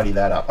back and putty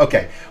that up.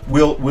 Okay,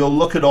 we'll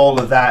look at all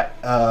of that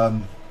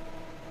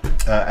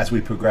as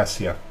we progress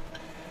here.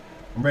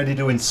 I'm ready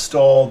to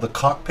install the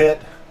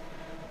cockpit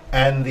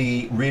and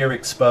the rear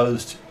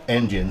exposed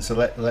engine, so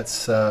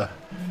let's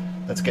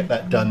get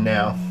that done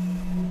now.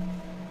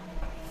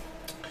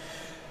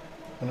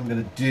 What I'm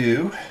going to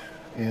do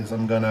is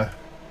I'm going to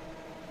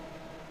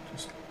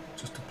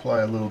just apply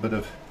a little bit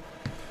of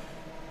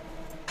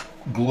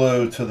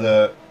glue to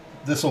the.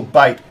 This will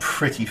bite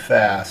pretty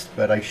fast,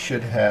 but I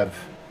should have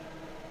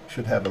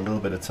a little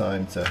bit of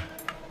time to.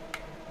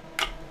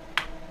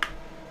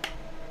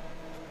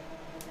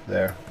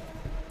 There.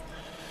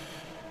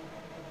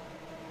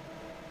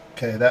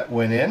 Okay, that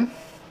went in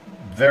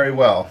very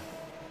well.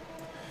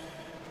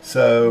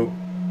 So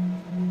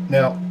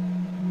now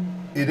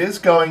it is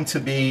going to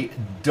be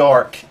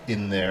dark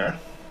in there,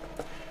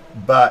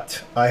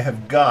 but I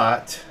have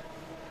got,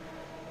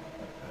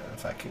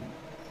 if I can,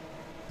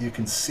 you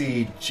can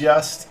see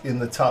just in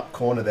the top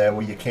corner there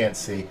where you can't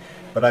see,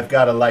 but I've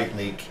got a light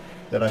leak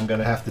that I'm going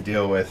to have to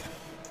deal with.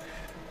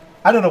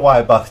 I don't know why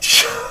I bothered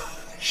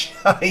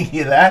showing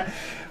you that,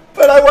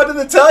 but I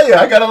wanted to tell you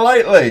I got a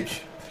light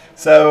leak.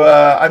 So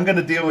I'm going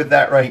to deal with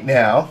that right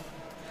now,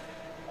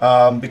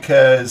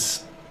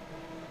 because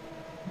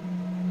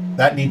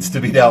that needs to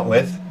be dealt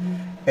with.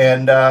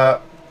 And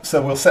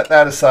so we'll set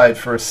that aside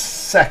for a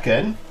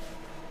second.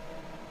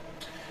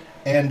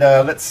 And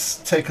let's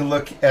take a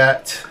look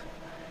at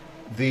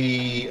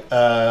the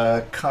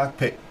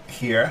cockpit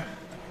here,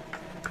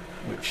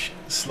 which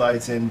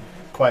slides in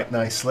quite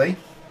nicely.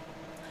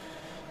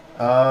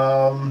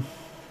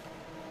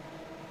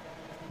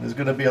 There's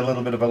going to be a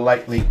little bit of a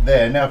light leak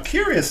there. Now,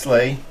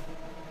 curiously,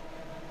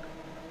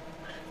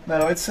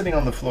 no, it's sitting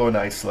on the floor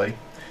nicely.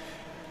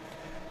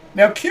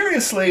 Now,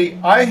 curiously,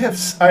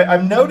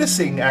 I'm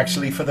noticing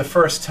actually for the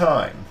first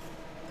time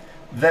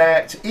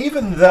that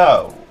even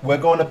though we're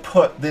going to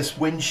put this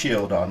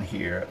windshield on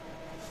here,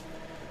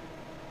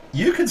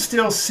 you can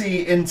still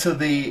see into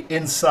the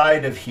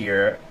inside of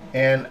here,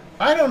 and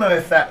I don't know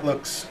if that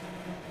looks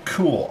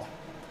cool.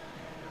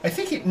 I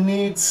think it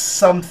needs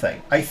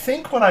something. I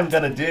think what I'm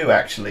going to do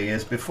actually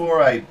is,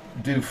 before I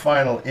do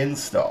final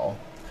install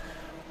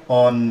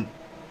on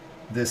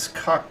this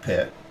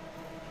cockpit,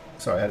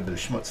 sorry, I had a bit of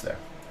schmutz there.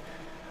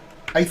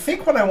 I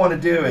think what I want to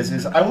do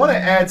is I want to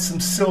add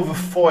some silver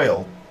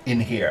foil in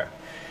here,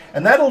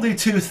 and that'll do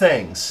two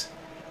things.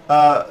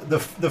 The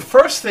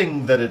first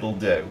thing that it'll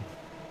do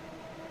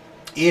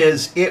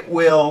is it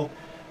will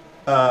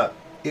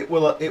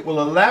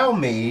allow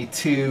me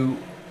to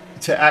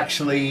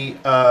actually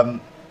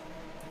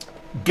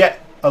get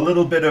a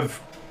little bit of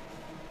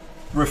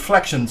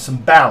reflection, some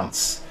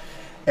bounce,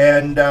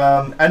 and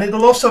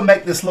it'll also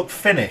make this look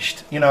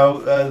finished. You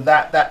know,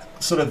 that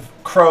sort of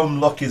chrome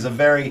look is a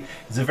very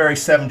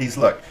 70s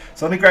look.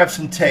 So let me grab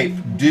some tape,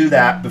 do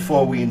that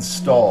before we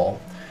install,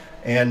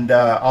 and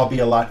I'll be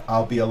a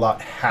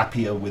lot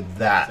happier with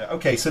that.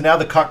 Okay, so now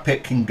the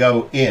cockpit can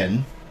go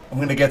in. I'm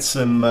going to get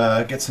some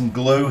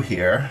glue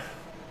here.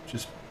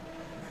 Just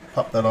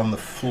pop that on the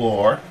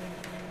floor,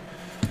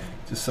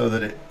 just so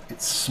that it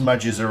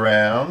smudges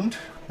around.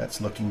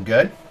 That's looking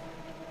good.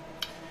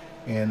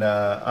 and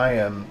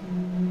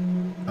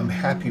I'm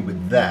happy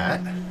with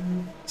that.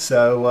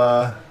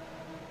 So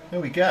there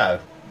we go.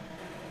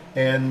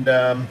 And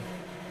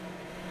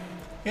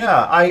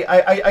yeah,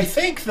 I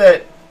think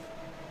that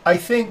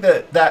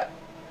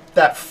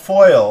that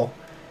foil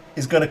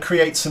is going to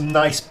create some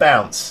nice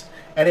bounce,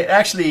 and it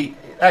actually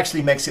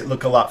makes it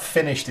look a lot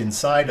finished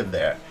inside of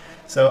there.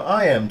 So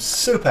I am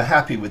super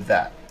happy with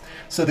that.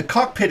 So the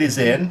cockpit is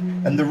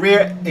in, and the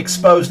rear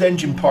exposed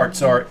engine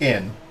parts are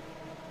in.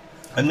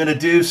 I'm going to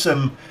do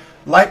some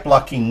light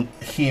blocking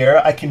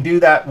here. I can do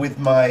that with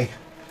my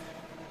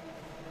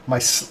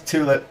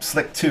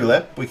slick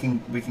tulip. We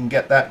can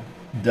get that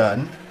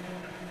done,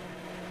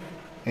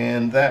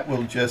 and that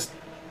will just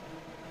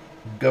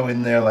go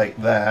in there like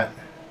that.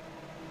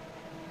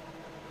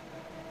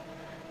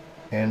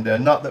 And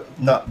not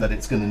that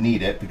it's going to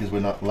need it, because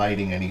we're not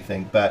lighting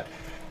anything, but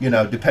you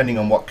know, depending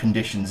on what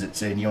conditions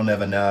it's in, you'll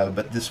never know.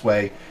 But this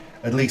way,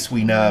 at least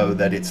we know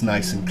that it's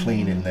nice and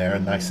clean in there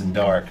and nice and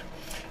dark.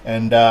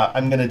 And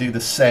I'm going to do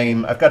the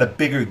same. I've got a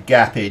bigger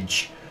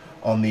gappage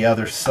on the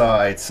other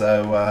side,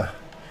 so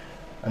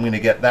I'm going to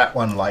get that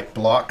one light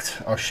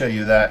blocked. I'll show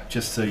you that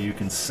just so you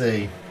can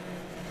see.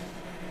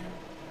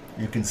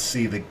 You can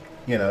see the,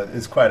 you know,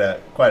 there's quite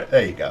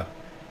there you go.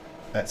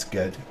 That's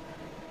good.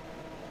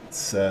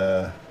 It's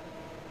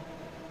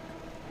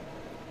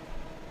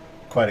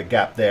quite a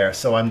gap there,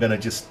 so I'm going to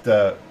just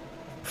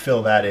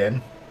fill that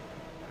in,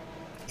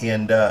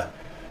 and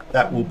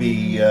that will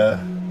be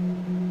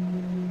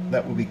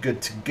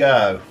good to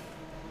go.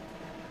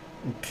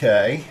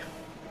 Okay,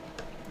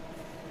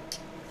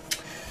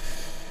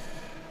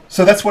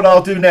 so that's what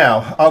I'll do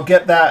now. I'll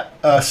get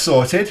that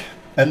sorted,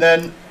 and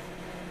then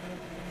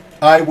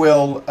I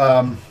will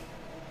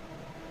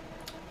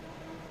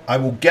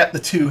get the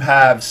two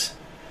halves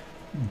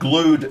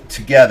glued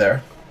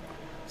together.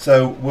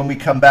 So when we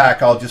come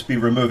back, I'll just be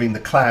removing the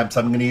clamps.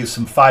 I'm going to use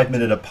some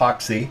 5-minute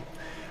epoxy.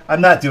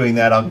 I'm not doing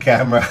that on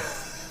camera.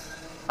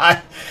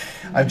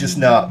 I'm just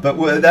not.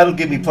 But that'll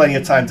give me plenty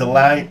of time to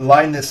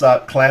line this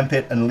up, clamp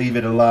it, and leave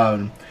it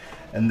alone.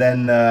 And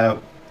then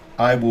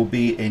I will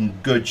be in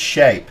good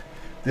shape.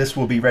 This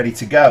will be ready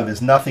to go.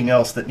 There's nothing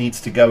else that needs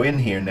to go in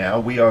here now.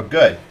 We are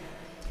good.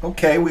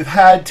 Okay, we've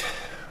had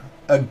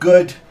a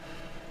good,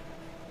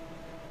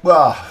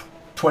 well,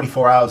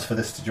 24 hours for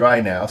this to dry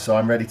now, so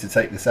I'm ready to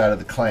take this out of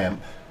the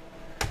clamp.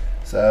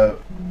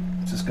 So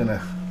I'm just going to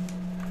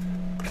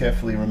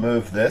carefully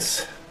remove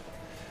this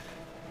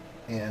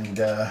and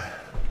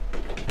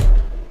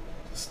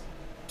just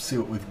see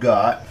what we've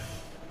got.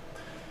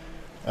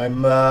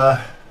 I'm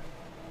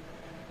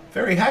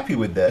very happy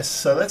with this,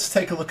 so let's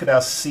take a look at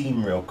our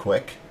seam real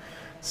quick,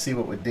 see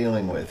what we're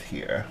dealing with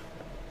here.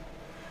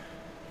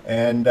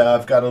 And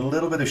I've got a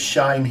little bit of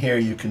shine here,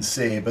 you can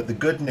see, but the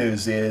good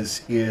news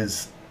is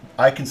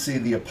I can see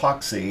the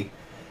epoxy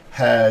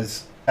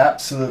has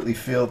absolutely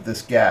filled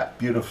this gap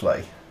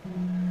beautifully.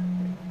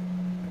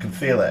 I can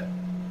feel it.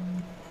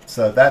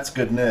 So that's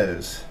good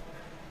news.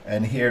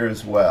 And here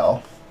as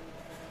well.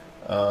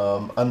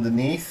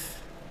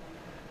 Underneath,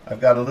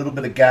 I've got a little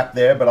bit of gap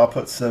there, but I'll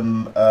put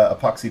some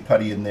epoxy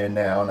putty in there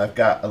now. And I've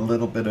got a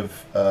little bit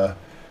of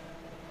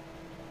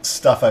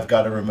stuff I've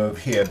got to remove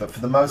here. But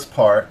for the most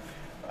part,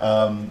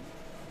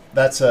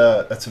 that's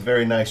a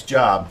very nice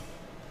job.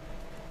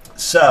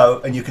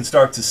 So, and you can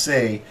start to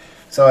see,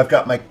 so I've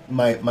got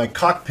my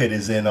cockpit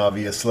is in,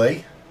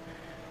 obviously,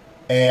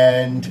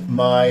 and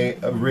my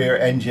rear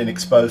engine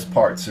exposed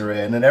parts are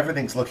in, and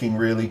everything's looking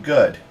really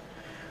good.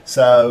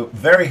 So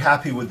very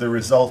happy with the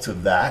result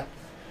of that.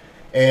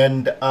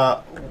 And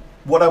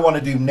what I want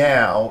to do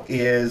now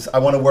is I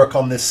want to work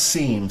on this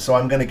seam. So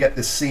I'm going to get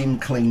this seam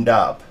cleaned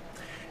up,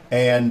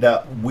 and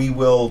we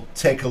will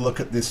take a look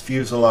at this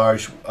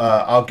fuselage.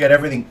 I'll get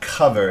everything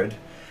covered,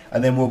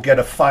 and then we'll get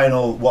a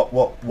final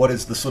what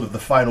is the sort of the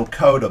final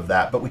coat of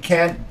that. But we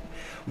can't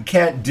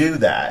do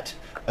that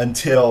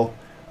until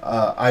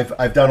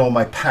I've done all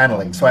my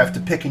paneling. So I have to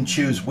pick and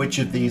choose which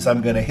of these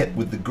I'm going to hit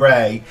with the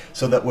gray,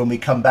 so that when we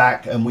come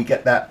back and we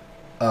get that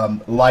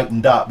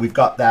lightened up, we've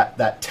got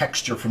that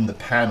texture from the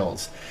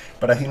panels.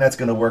 But I think that's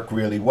going to work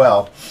really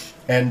well.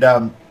 And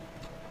I've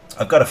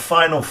got a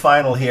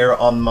final here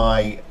on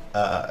my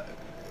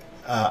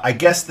I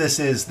guess this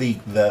is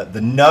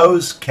the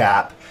nose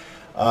cap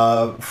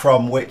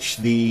from which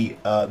the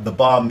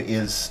bomb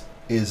is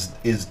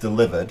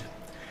delivered,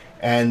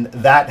 and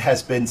that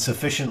has been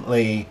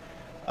sufficiently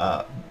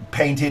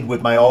painted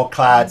with my oil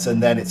clads,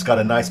 and then it's got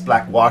a nice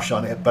black wash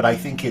on it. But I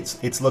think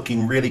it's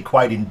looking really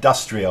quite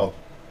industrial,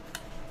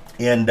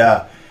 and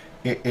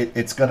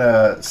it's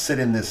gonna sit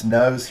in this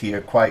nose here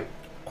quite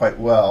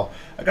well.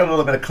 I got a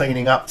little bit of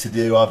cleaning up to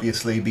do,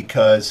 obviously,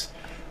 because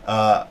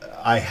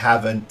I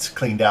haven't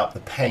cleaned out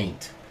the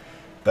paint.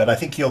 But I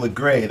think you'll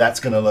agree that's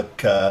going to look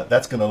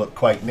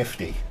quite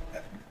nifty.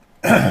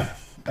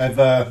 I've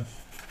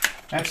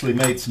actually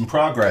made some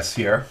progress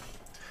here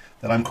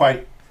that I'm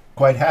quite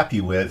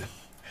happy with.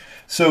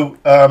 So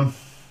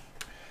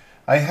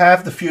I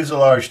have the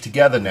fuselage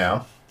together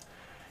now,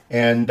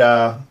 and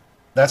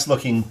that's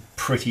looking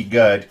pretty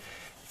good.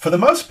 for the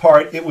most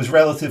part, it was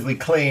relatively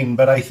clean,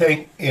 but I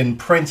think in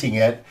printing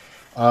it,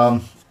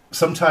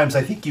 sometimes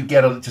I think you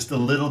get just a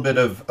little bit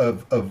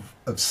of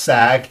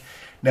sag.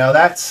 Now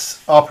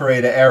that's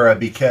operator error,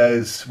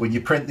 because when you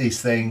print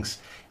these things,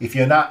 if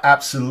you're not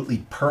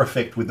absolutely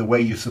perfect with the way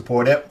you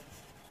support it,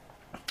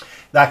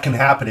 that can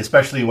happen,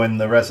 especially when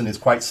the resin is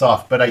quite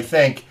soft. But I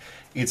think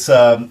it's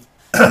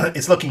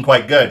it's looking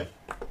quite good.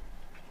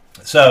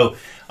 So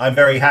I'm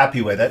very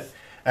happy with it.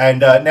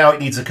 And now it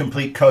needs a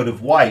complete coat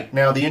of white.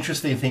 Now the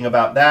interesting thing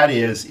about that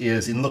is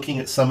in looking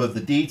at some of the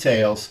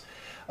details,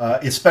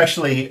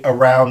 especially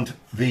around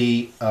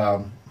the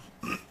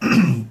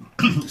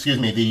excuse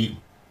me,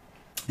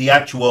 the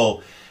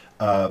actual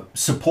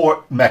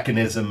support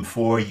mechanism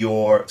for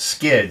your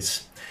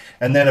skids,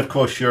 and then of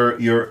course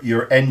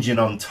your engine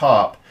on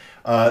top.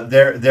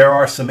 There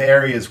are some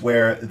areas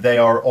where they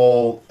are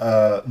all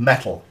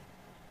metal,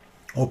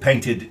 or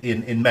painted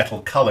in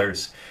metal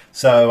colors.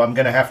 So I'm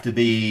going to have to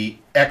be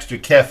extra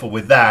careful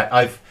with that.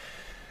 I've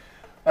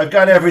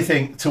got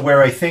everything to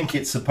where I think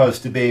it's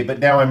supposed to be, but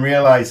now I'm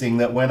realizing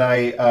that when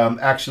I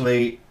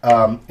actually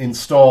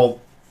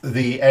install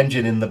the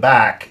engine in the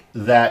back,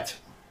 that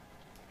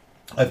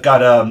I've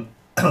got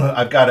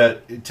I've got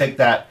to take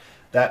that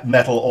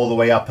metal all the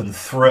way up and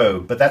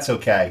through, but that's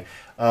okay.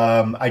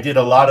 I did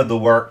a lot of the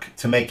work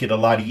to make it a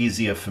lot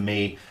easier for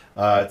me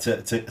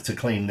to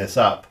clean this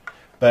up.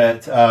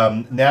 But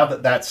now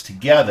that that's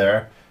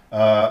together,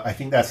 I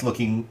think that's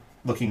looking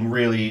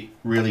really,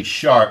 really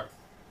sharp.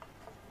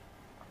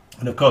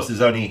 And of course,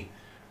 there's only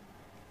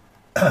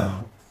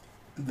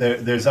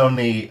there's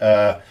only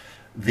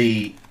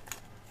the,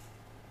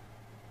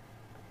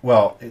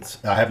 well,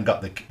 it's, I haven't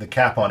got the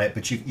cap on it,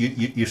 but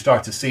you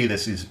start to see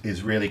this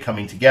is really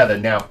coming together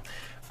now.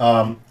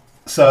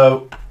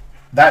 So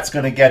that's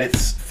going to get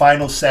its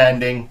final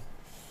sanding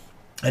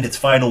and its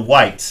final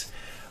whites.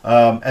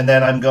 And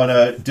then I'm going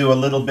to do a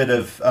little bit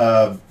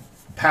of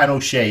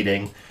panel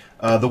shading,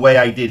 the way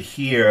I did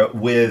here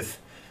with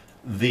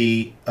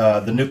the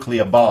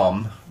nuclear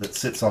bomb that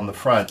sits on the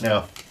front.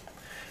 Now,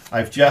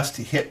 I've just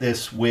hit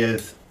this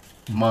with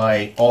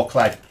my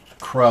all-clad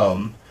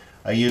chrome.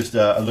 I used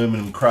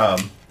aluminum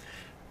chrome,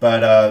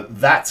 but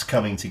that's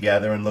coming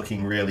together and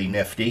looking really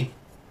nifty.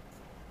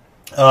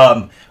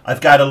 I've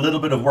got a little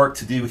bit of work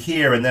to do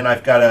here, and then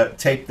I've got to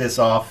take this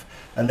off.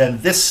 And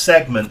then this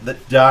segment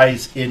that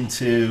dies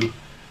into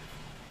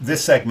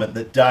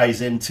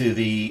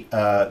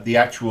the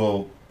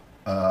actual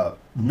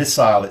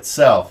missile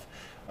itself,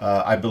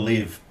 I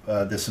believe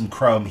there's some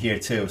chrome here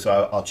too,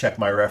 so I'll check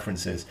my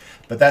references.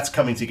 But that's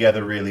coming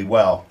together really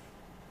well.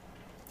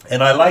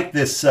 And I like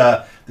this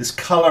this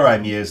color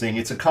I'm using.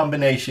 It's a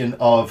combination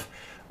of,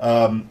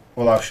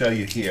 well, I'll show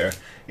you here.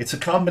 It's a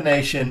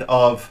combination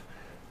of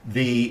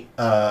the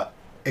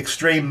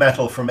extreme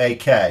metal from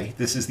AK.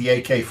 This is the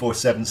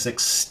AK-476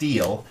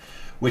 steel,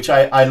 which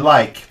I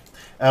like.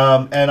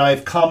 And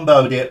I've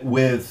comboed it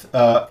with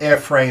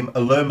airframe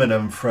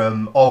aluminum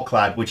from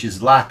Allclad, which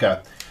is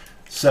lacquer.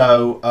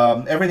 So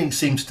everything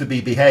seems to be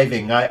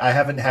behaving. I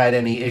haven't had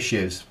any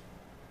issues.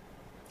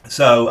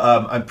 So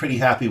I'm pretty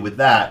happy with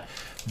that.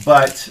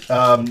 But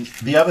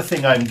the other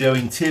thing I'm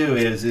doing too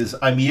is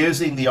I'm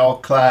using the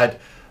Allclad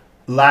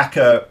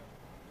lacquer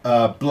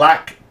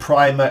black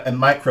primer and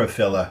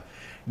microfiller.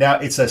 Now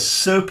it's a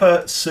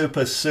super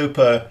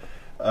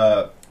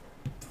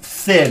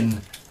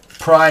thin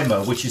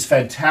primer, which is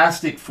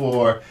fantastic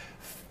for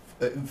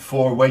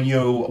when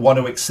you want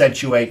to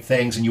accentuate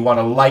things and you want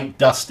a light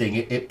dusting.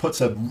 It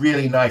puts a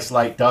really nice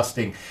light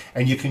dusting,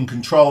 and you can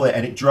control it,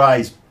 and it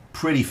dries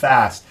pretty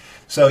fast.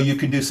 So you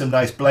can do some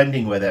nice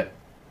blending with it.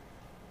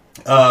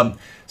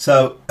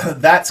 So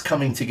that's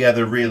coming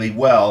together really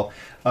well.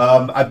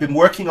 I've been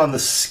working on the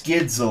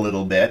skids a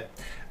little bit,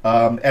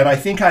 and I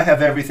think I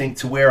have everything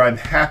to where I'm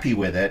happy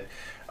with it,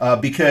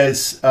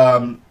 because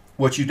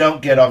what you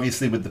don't get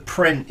obviously with the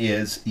print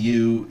is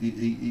you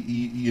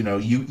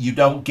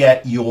don't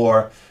get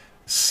your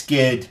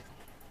skid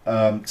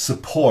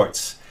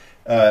supports.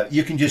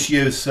 You can just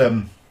use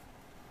some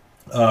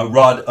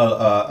rod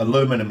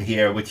aluminum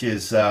here, which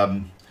is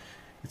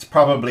it's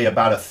probably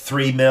about a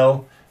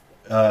 3mm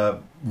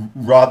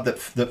rod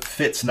that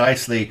fits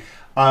nicely.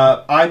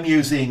 I'm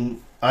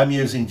using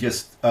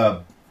just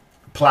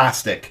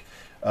plastic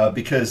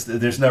because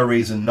there's no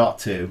reason not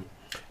to,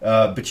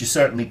 but you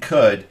certainly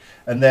could,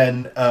 and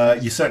then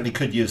you certainly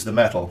could use the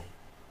metal.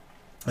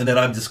 And then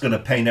I'm just going to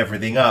paint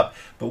everything up.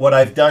 But what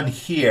I've done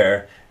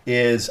here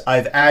is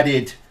I've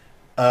added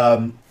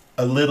a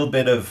little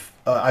bit of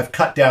I've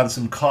cut down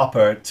some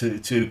copper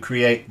to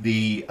create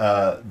the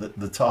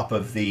top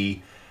of the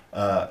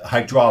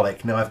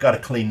hydraulic. Now I've got to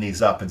clean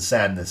these up and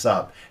sand this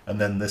up, and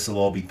then this will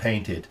all be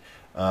painted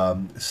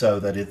so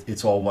that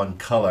it's all one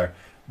color.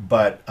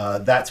 But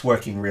that's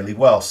working really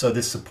well. So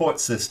this support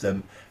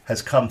system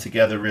has come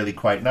together really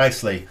quite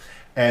nicely.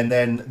 And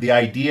then the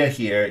idea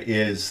here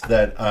is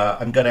that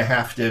I'm going to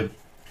have to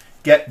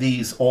get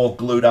these all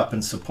glued up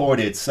and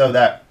supported so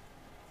that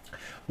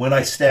when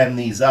I stand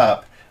these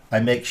up, I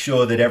make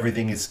sure that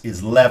everything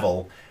is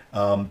level.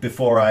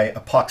 before I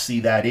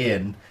epoxy that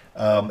in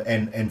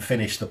and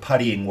finish the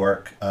puttying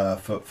work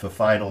for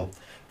final.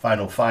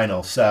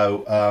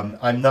 So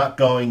I'm not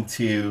going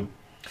to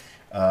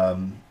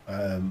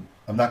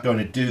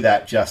do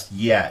that just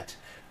yet,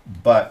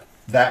 but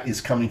that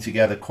is coming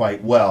together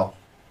quite well.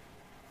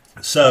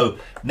 So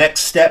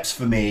next steps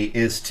for me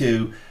is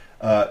to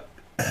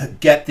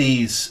get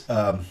these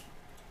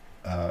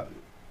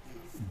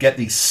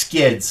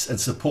skids and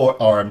support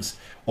arms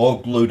all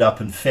glued up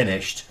and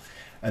finished.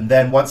 And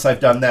then once I've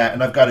done that,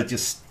 and I've got to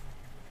just,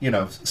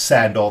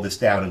 sand all this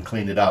down and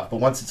clean it up. But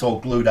once it's all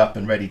glued up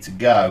and ready to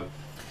go,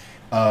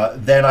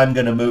 then I'm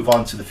going to move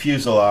on to the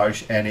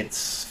fuselage and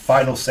its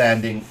final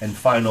sanding and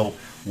final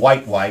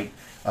white,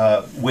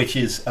 which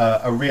is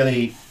a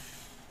really,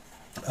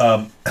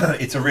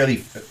 it's a really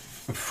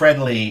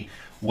friendly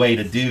way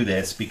to do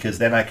this, because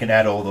then I can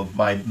add all of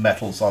my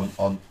metals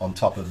on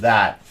top of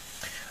that.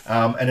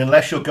 And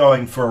unless you're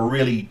going for a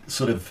really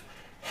sort of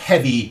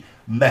heavy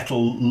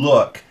metal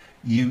look,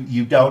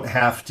 you don't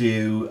have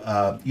to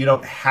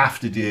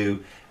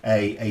do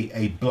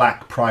a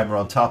black primer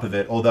on top of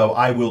it, although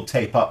I will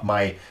tape up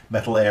my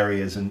metal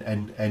areas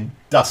and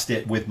dust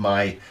it with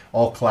my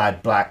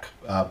all-clad black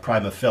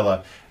primer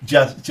filler,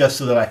 just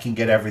so that I can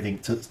get everything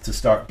to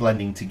start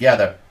blending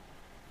together.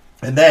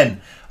 And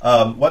then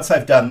once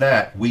I've done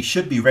that, we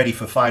should be ready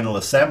for final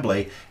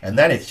assembly, and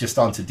then it's just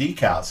onto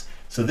decals.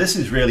 So this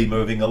is really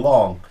moving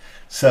along.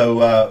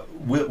 So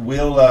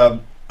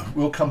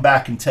we'll come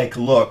back and take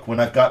a look when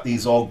I've got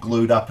these all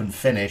glued up and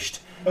finished.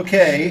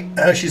 Okay,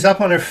 she's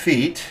up on her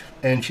feet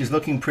and she's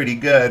looking pretty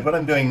good. What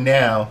I'm doing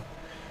now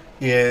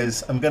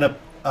is I'm going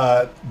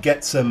to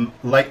get some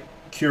light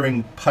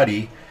curing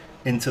putty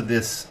into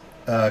this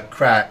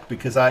crack,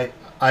 because I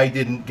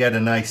didn't get a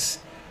nice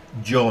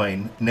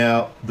join.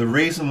 Now the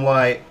reason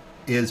why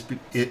is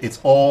it's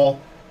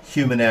all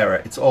human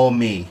error. It's all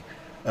me.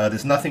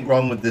 There's nothing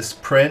wrong with this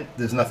print.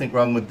 There's nothing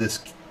wrong with this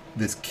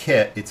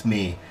kit. It's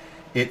me.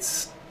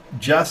 It's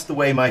just the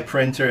way my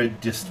printer,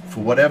 just for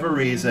whatever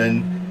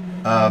reason,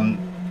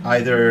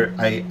 either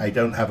I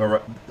didn't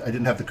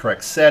have the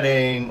correct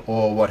setting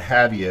or what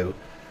have you,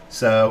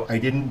 so I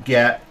didn't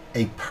get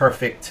a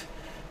perfect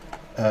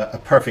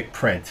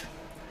print,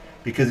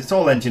 because it's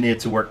all engineered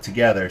to work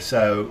together.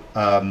 So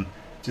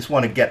just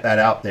want to get that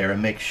out there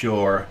and make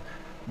sure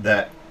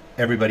that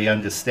everybody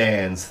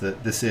understands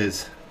that this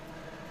is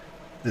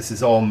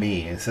all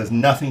me. It has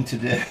nothing to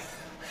do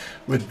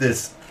with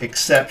this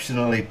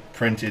exceptionally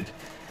printed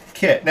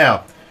kit.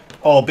 Now,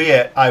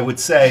 albeit I would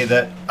say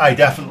that I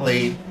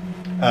definitely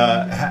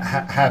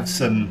have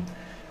some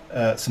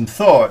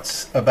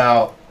thoughts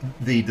about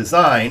the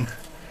design,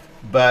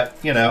 but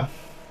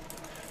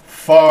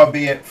far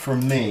be it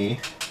from me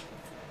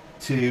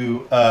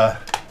to. But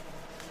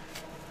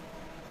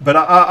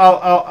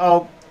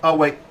I'll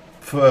wait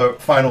for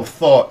final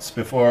thoughts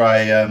before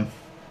I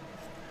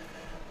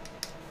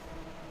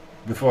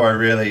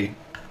really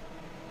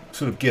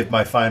sort of give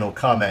my final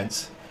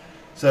comments.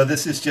 So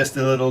this is just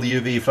a little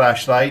UV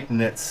flashlight,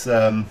 and it's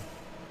going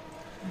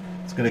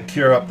to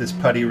cure up this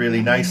putty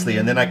really nicely,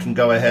 and then I can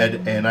go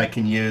ahead and I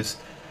can use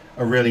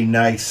a really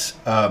nice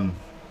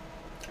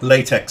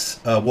latex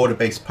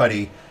water-based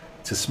putty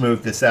to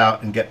smooth this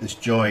out and get this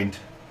joined.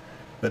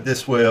 But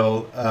this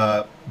will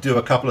do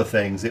a couple of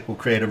things. It will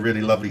create a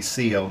really lovely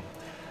seal,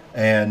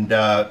 and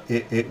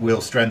it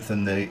will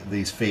strengthen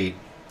these feet.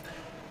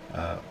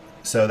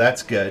 So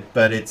that's good.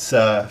 But it's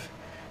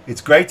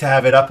great to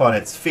have it up on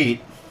its feet.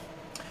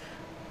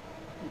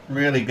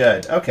 Really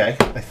good. Okay,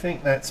 I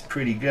think that's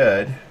pretty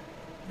good.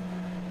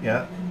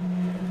 Yeah,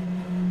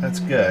 that's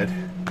good.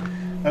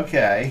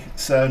 Okay,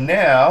 so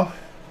now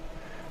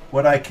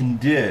what I can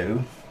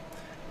do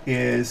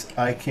is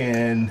I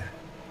can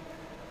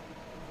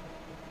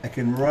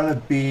run a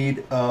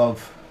bead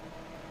of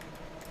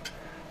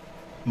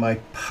my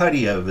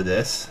putty over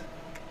this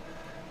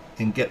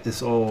and get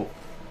this all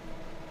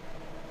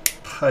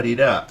puttied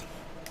up.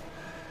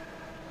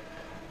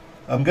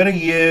 I'm going to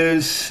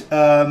use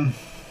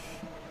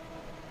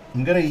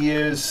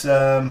let's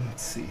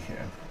see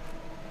here.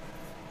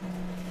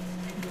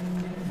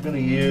 I'm going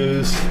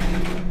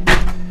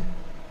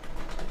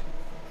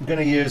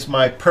to use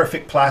my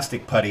Perfect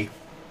Plastic putty.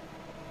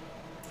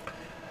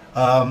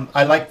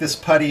 I like this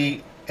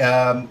putty.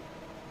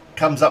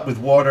 Comes up with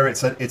water.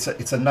 It's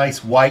a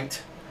nice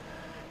white.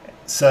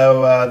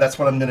 So that's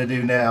what I'm going to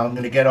do now. I'm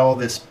going to get all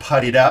this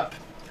puttied up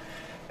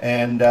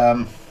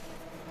and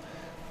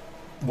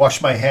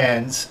wash my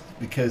hands,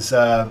 because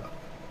I've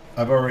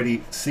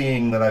already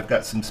seeing that I've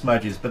got some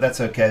smudges, but that's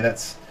okay.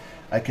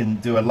 I can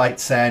do a light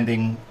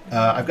sanding.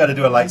 I've got to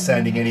do a light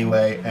sanding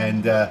anyway,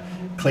 and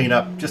clean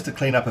up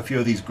a few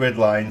of these grid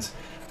lines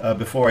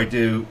before I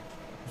do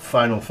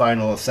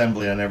final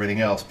assembly on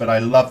everything else. But I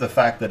love the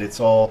fact that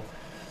it's all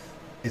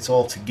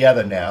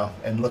together now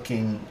and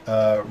looking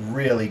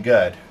really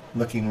good,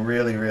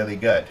 really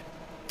good.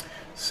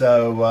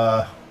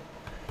 So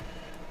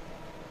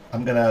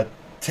I'm gonna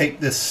take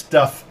this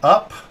stuff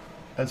up,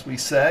 as we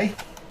say,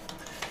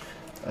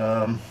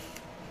 and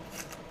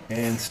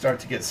start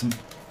to get some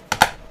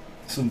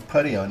some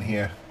putty on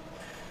here.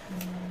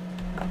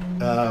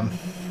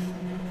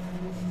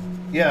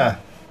 Yeah,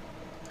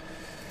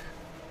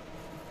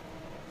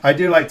 I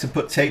do like to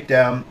put tape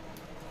down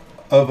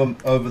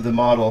over the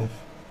model.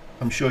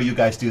 I'm sure you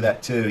guys do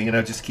that too. You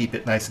know, just keep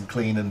it nice and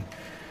clean, and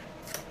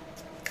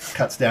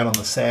cuts down on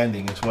the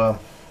sanding as well.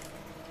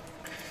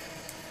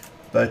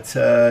 But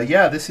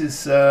yeah, this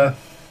is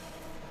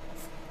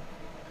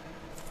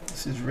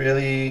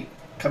really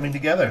coming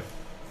together.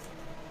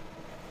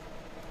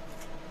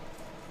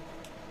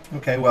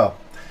 Okay, well,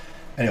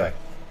 anyway,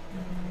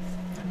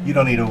 you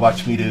don't need to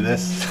watch me do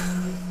this.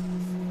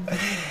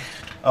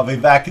 I'll be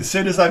back as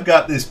soon as I've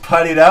got this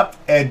puttied up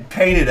and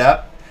painted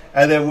up,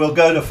 and then we'll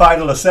go to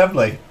final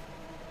assembly.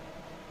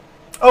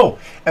 Oh,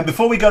 and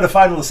before we go to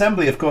final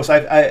assembly, of course,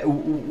 I've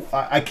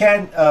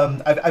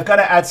got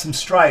to add some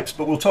stripes,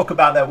 but we'll talk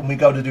about that when we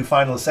go to do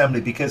final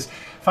assembly, because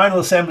final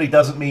assembly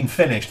doesn't mean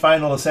finished.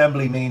 Final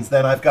assembly means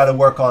then I've got to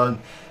work on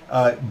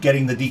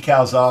getting the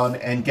decals on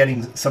and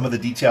getting some of the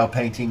detail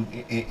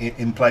painting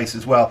in place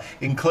as well,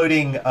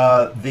 including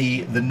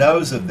the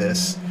nose of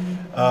this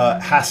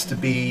has to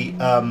be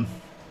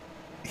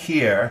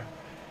here,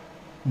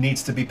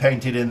 needs to be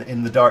painted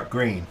in the dark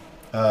green,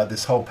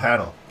 this whole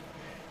panel.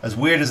 As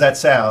weird as that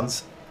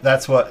sounds,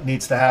 that's what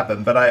needs to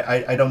happen, but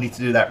I don't need to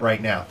do that right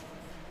now.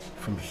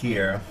 From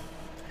here,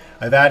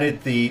 I've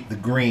added the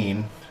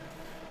green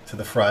to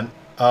the front.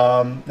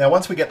 Now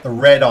once we get the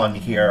red on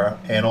here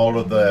and all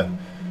of the,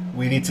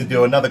 we need to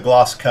do another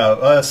gloss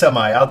coat,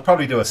 I'll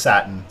probably do a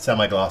satin,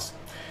 semi-gloss.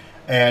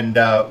 And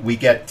we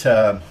get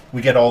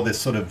all this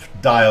sort of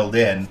dialed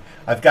in.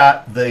 I've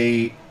got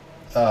the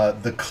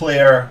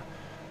clear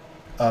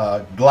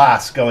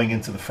glass going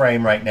into the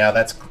frame right now.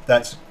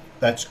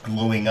 That's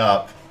gluing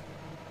up,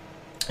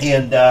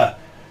 and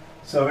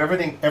so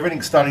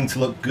everything's starting to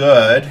look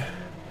good.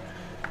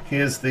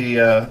 Here's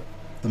the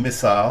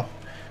missile.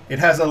 It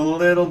has a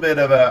little bit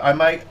of a. I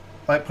might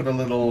put a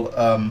little.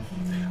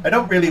 I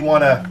don't really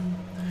want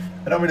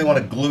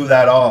to glue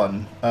that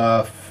on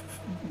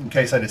in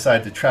case I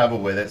decide to travel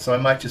with it. So I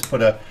might just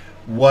put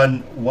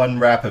one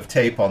wrap of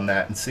tape on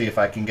that and see if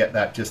I can get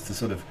that just to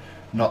sort of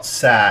not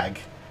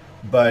sag.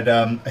 But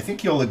I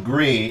think you'll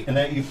agree, and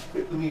then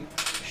let me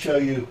show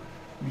you.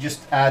 You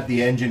just add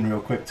the engine real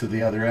quick to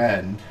the other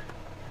end,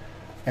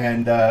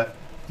 and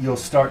you'll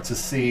start to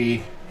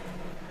see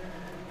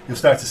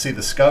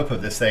the scope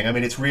of this thing. I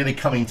mean, it's really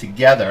coming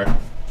together.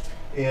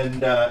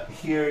 And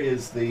here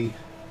is the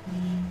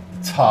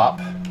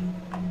top.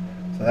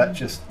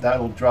 So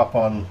that'll drop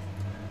on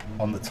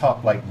the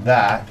top like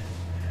that,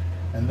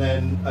 and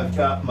then I've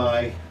got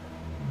my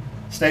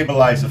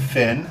stabilizer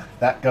fin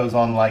that goes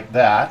on like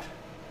that.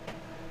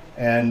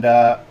 And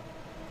now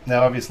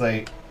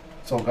obviously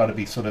it's all got to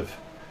be sort of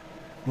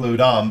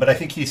glued on, but I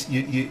think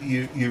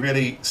you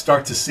really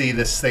start to see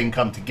this thing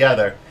come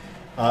together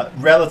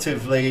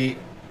relatively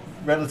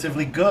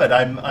good.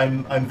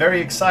 I'm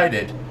very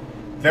excited,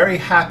 very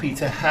happy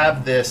to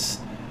have this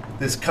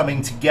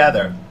coming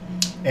together.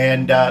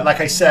 And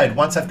like I said,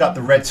 once I've got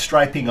the red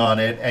striping on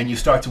it and you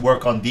start to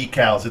work on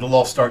decals, it'll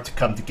all start to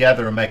come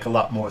together and make a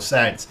lot more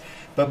sense.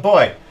 But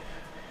boy,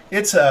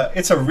 it's a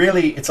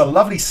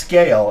lovely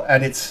scale,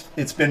 and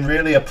it's been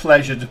really a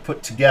pleasure to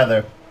put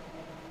together.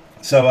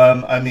 So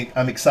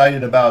I'm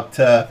excited about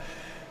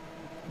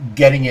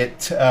getting it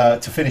to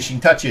finishing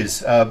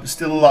touches.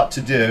 Still a lot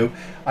to do.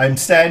 I'm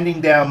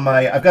sanding down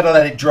I've got to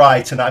let it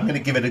dry tonight. I'm going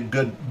to give it a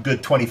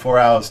good 24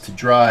 hours to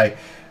dry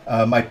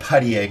my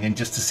puttying, and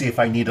just to see if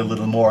I need a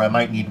little more. I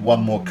might need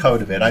one more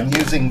coat of it. I'm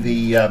using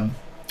the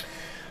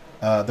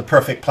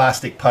Perfect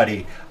Plastic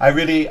putty. I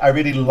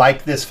really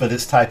like this for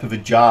this type of a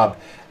job,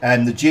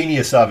 and the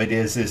genius of it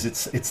is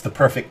it's the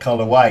perfect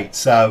color white.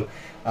 So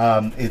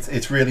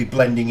it's really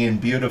blending in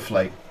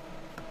beautifully,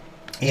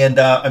 and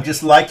I'm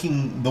just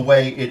liking the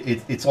way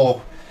it's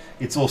all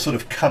sort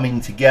of coming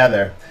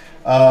together.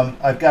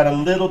 I've got a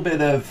little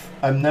bit of,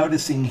 I'm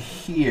noticing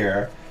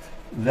here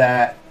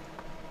that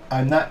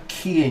I'm not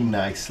keying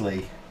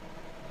nicely.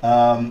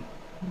 Not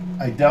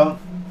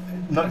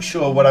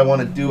sure what I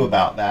want to do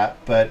about that,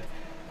 but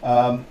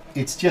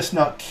it's just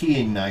not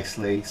keying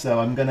nicely. So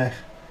I'm gonna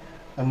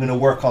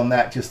work on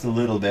that just a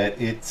little bit.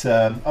 It's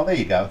oh, there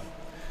you go.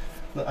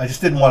 I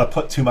just didn't want to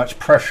put too much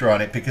pressure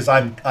on it because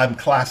I'm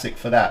classic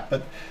for that,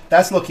 but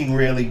that's looking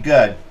really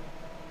good.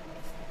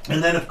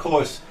 And then of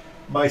course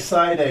my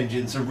side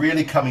engines are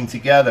really coming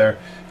together.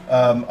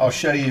 I'll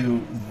show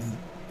you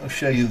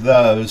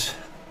those.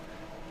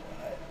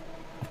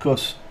 Of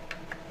course,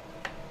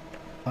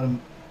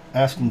 I'm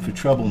asking for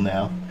trouble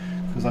now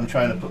because I'm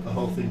trying to put the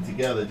whole thing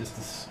together just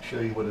to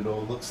show you what it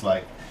all looks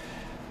like.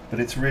 But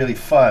it's really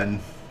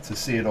fun to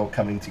see it all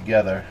coming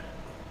together.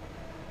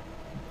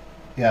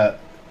 Yeah,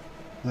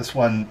 this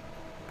one's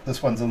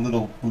a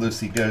little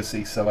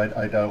loosey-goosey, so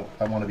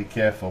I want to be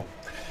careful.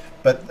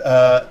 But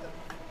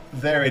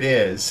there it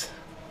is.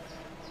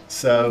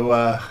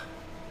 So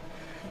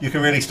you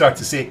can really start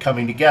to see it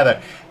coming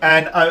together,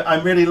 and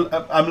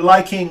I'm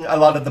liking a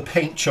lot of the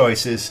paint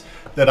choices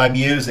that I'm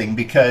using,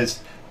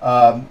 because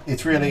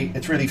it's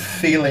really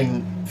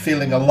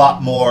feeling a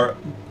lot more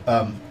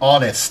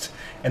honest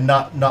and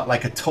not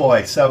like a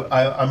toy. So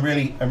I'm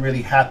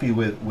really happy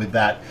with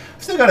that.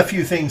 I've still got a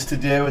few things to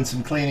do and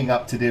some cleaning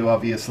up to do,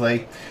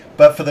 obviously,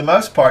 but for the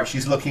most part,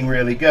 she's looking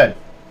really good.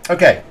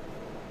 Okay,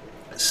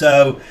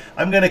 so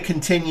I'm going to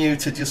continue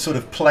to just sort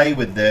of play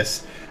with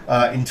this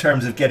in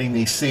terms of getting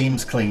these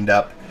seams cleaned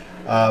up,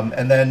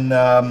 and then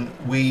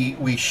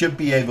we should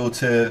be able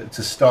to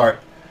start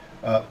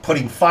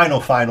putting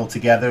final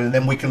together, and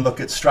then we can look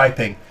at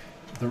striping.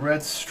 The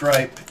red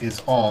stripe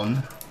is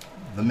on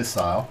the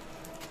missile.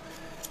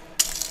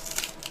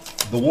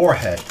 The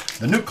warhead,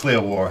 the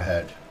nuclear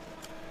warhead,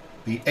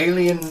 the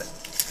alien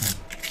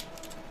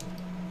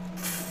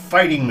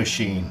fighting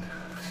machine.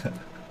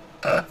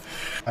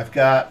 I've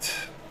got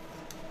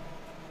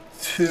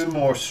 2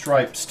 more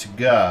stripes to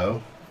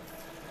go.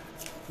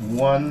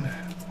 One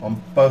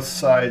on both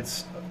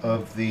sides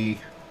of the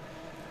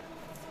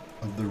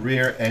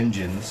rear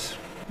engines.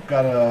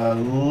 Got a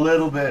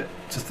little bit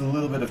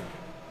of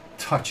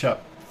touch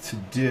up to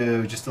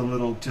do, just a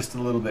little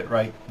bit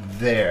right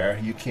there.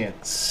 You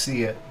can't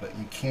see it, but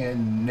you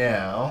can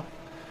now.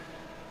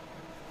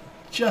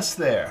 Just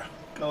there.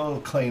 Got a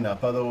little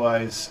cleanup,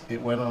 otherwise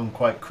it went on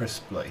quite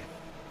crisply.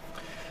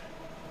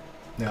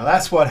 Now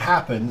that's what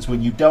happens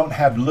when you don't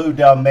have Lou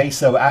Del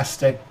Maso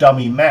Aztec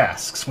dummy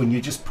masks, when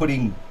you're just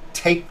putting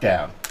tape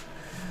down.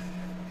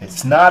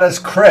 It's not as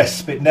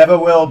crisp, it never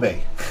will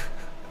be.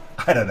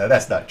 I don't know,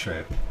 that's not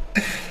true.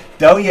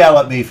 Don't yell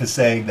at me for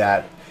saying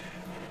that.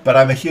 But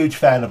I'm a huge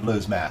fan of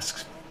Lou's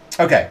masks.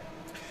 Okay,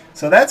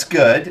 so that's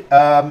good.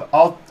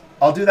 I'll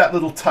do that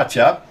little touch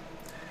up,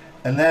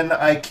 and then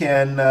I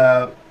can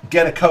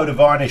get a coat of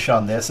varnish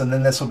on this, and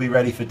then this will be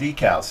ready for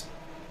decals.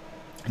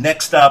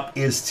 Next up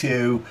is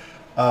to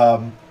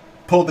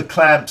pull the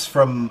clamps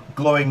from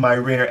gluing my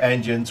rear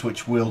engines,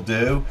 which we'll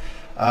do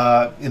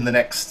in the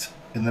next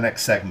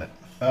segment.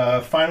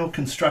 Final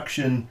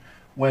construction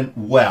went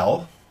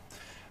well,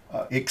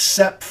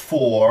 except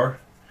for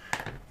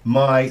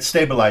my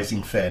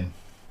stabilizing fin.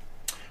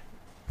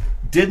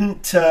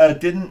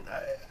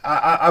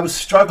 I was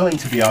struggling,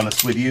 to be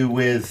honest with you,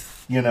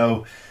 with, you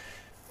know,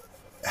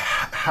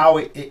 how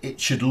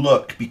it should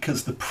look,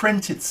 because the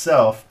print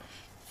itself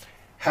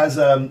has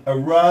a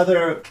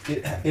rather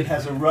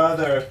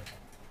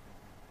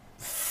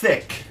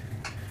thick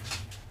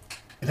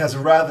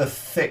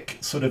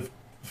sort of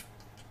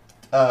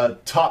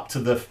top to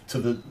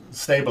the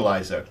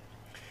stabilizer.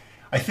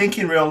 I think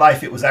in real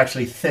life it was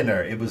actually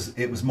thinner. It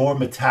was more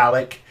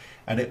metallic,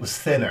 and it was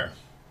thinner.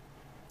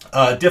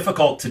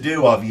 Difficult to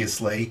do,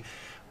 obviously,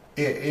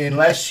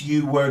 unless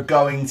you were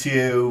going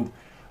to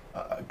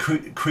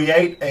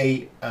create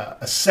a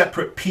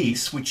separate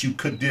piece, which you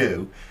could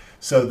do.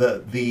 So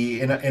that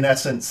in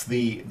essence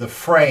the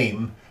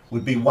frame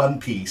would be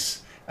one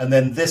piece, and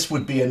then this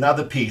would be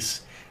another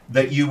piece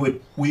that you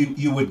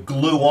would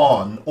glue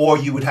on, or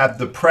you would have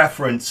the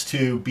preference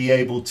to be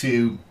able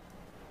to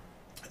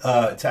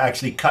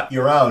actually cut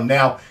your own.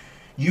 Now,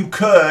 you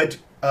could,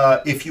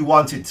 if you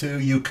wanted to,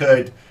 you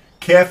could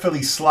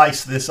carefully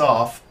slice this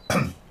off,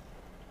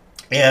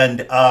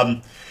 and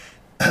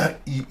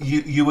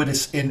you would,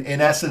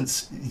 in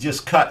essence,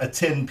 just cut a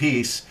tin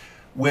piece,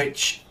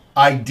 which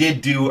I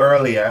did do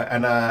earlier,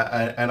 and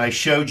I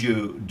showed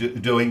you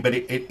doing, but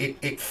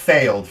it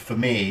failed for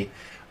me.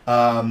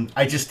 I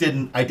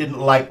didn't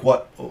like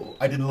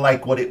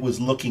what it was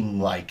looking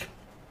like.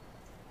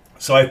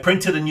 So I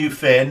printed a new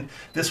fin.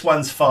 This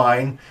one's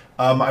fine.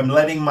 I'm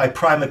letting my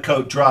primer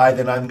coat dry.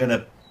 Then I'm going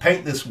to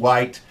paint this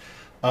white,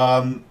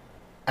 and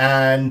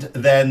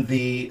then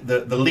the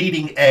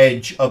leading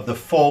edge of the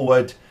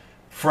forward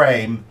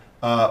frame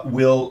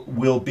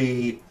will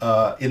be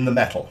in the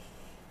metal.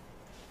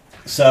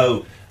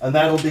 So, and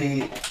that'll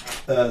be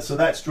so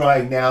that's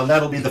drying now. And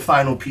that'll be the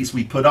final piece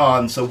we put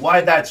on. So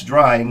while that's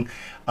drying,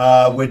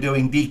 we're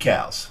doing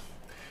decals.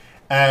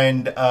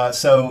 And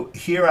so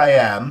here I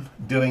am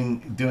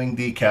doing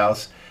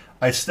decals.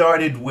 I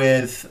started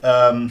with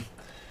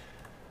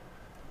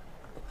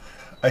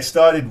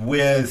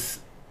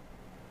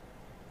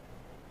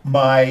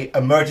my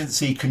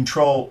emergency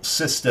control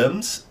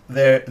systems.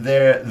 They're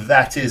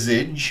that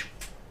is-age,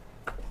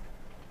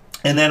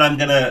 and then I'm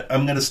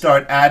gonna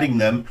start adding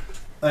them.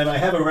 And I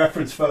have a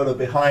reference photo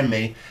behind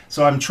me,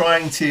 so I'm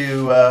trying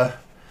to.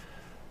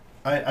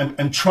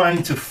 I'm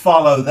trying to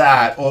follow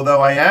that, although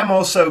I am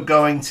also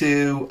going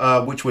to,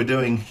 which we're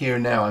doing here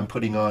now, I'm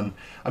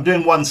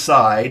doing one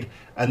side,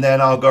 and then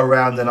I'll go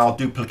around and I'll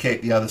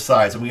duplicate the other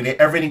sides. I'm going to get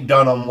everything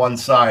done on one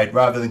side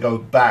rather than go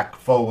back,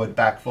 forward,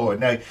 back, forward.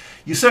 Now,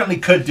 you certainly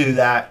could do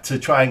that to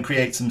try and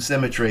create some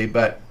symmetry,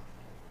 but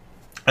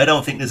I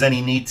don't think there's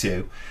any need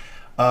to.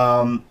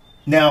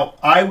 Now,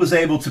 I was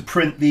able to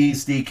print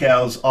these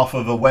decals off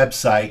of a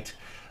website,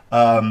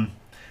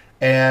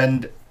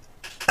 and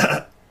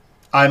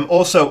I'm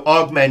also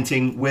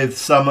augmenting with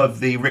some of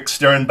the Rick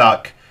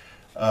Sternbach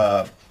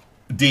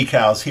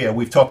decals here.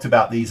 We've talked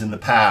about these in the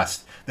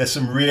past. There's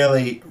some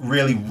really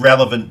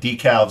relevant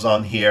decals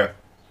on here.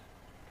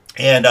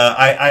 And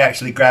I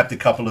actually grabbed a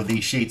couple of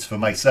these sheets for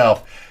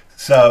myself.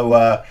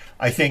 So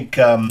I think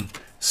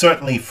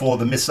certainly for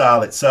the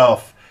missile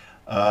itself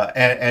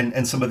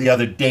and some of the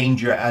other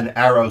danger and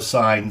arrow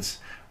signs,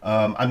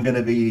 I'm going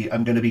to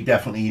be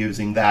definitely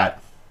using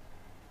that.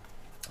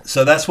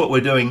 So that's what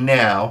we're doing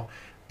now.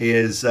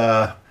 Is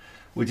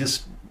we're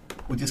just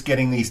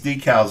getting these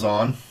decals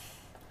on,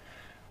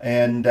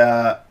 and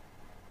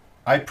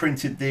I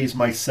printed these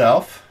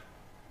myself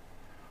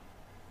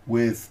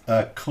with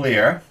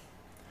clear,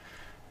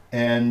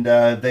 and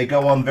they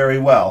go on very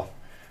well.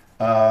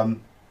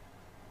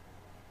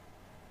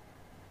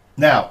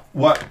 Now,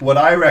 what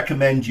I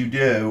recommend you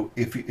do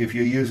if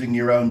you're using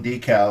your own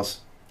decals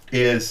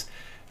is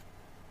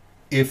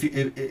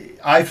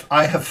I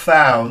have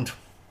found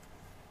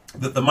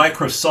that the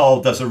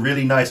microsol does a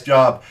really nice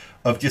job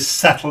of just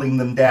settling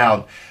them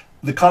down.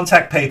 The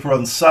contact paper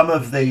on some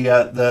of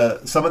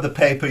the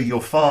paper you'll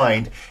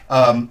find,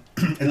 at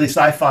least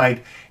I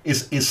find,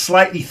 is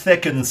slightly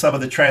thicker than some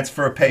of the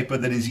transfer paper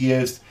that is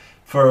used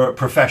for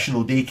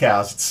professional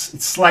decals.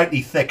 It's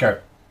slightly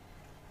thicker,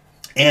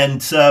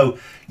 and so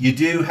you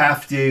do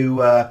have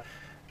to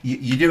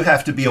you do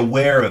have to be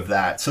aware of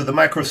that. So the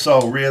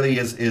microsol really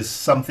is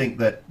something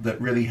that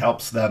really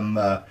helps them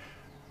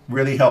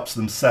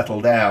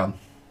settle down.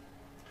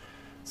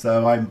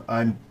 So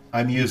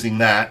I'm using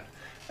that,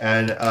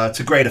 and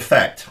to a great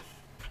effect.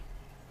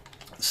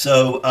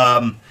 So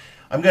I'm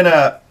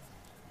gonna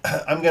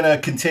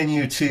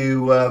continue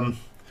to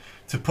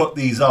put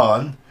these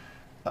on.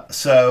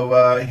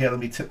 So here, let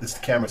me tip this to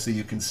camera so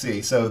you can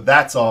see. So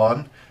that's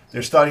on.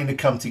 They're starting to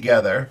come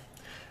together,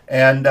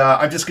 and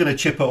I'm just going to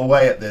chip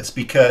away at this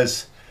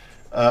because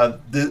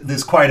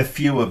there's quite a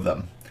few of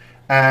them.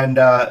 And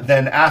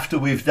then after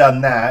we've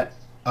done that,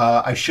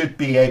 I should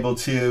be able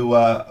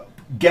to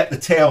get the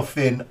tail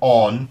fin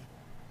on,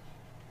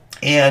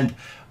 and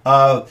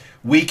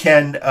we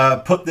can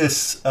put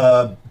this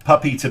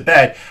puppy to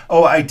bed.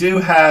 Oh, I do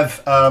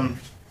have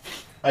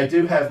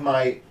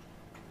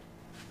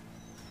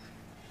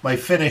my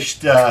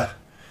finished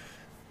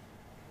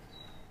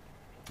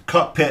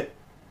cockpit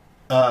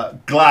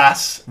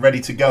glass ready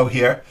to go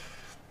here.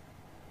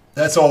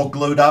 That's all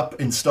glued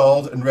up,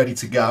 installed, and ready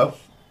to go.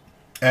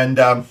 And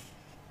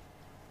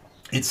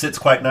it sits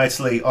quite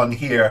nicely on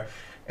here,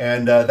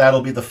 and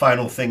that'll be the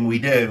final thing we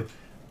do.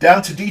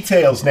 Down to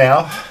details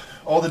now.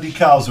 All the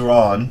decals are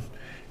on,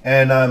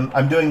 and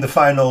I'm doing the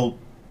final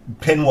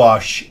pin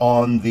wash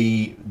on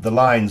the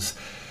lines.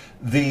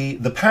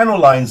 The panel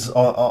lines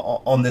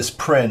on this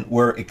print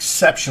were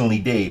exceptionally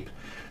deep.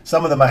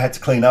 Some of them I had to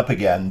clean up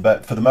again,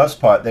 but for the most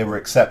part they were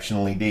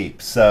exceptionally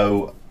deep.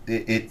 So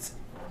it's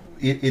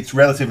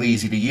relatively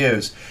easy to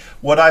use.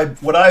 What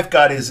I've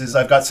got is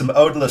I've got some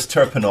odorless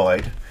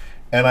terpenoid,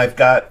 and I've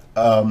got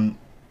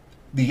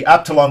the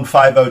Aptalong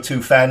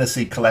 502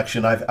 Fantasy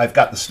Collection. I've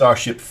got the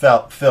Starship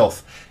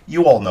Filth.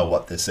 You all know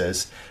what this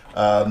is,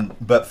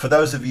 but for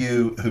those of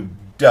you who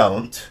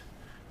don't,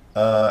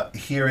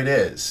 here it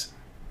is.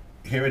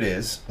 Here it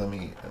is. Let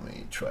me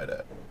try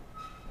to.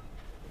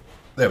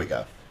 There we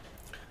go.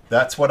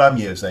 That's what I'm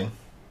using.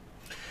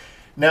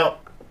 Now,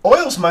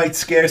 oils might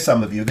scare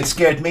some of you. They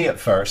scared me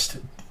at first.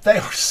 They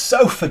are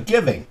so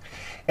forgiving,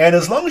 and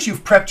as long as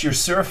you've prepped your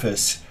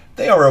surface,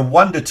 they are a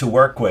wonder to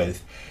work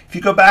with. If you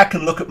go back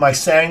and look at my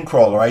sand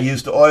crawler, I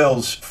used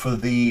oils for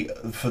the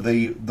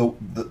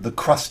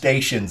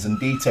crustaceans and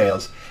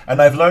details,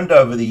 and I've learned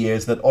over the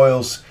years that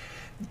oils,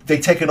 they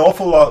take an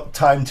awful lot of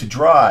time to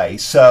dry,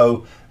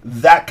 so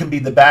that can be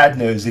the bad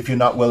news if you're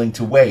not willing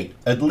to wait,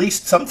 at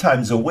least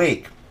sometimes a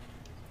week.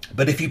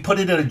 But if you put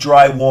it in a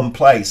dry, warm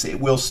place, it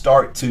will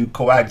start to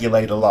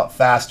coagulate a lot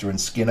faster and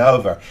skin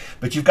over.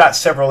 But you've got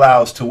several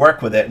hours to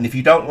work with it, and if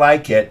you don't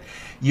like it,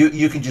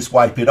 you can just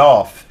wipe it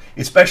off,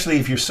 especially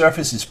if your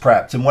surface is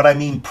prepped. And what I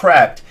mean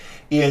prepped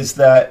is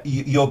that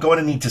you're going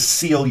to need to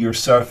seal your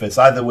surface,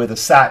 either with a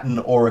satin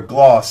or a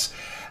gloss,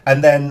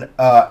 and then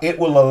it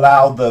will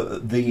allow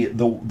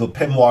the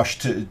pin wash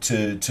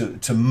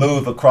to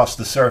move across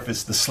the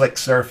surface, the slick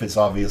surface,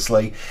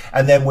 obviously.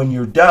 And then when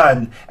you're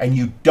done and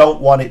you don't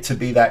want it to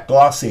be that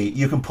glossy,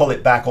 you can pull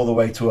it back all the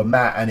way to a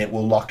matte, and it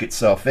will lock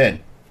itself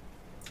in.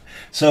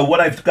 So what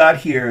I've got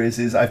here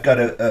is I've got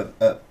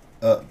a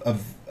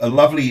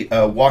lovely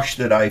wash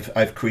that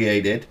I've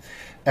created,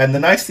 and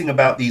the nice thing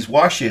about these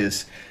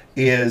washes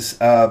is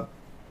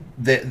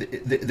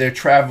they're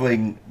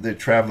traveling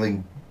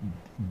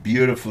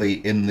beautifully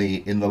in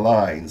the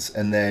lines,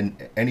 and then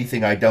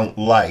anything I don't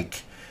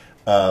like,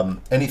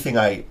 anything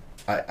I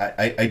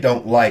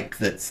don't like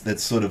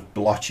that's sort of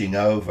blotching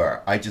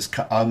over,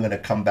 I'm going to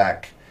come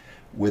back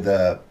with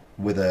a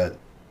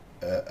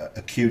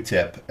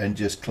Q-tip and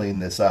just clean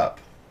this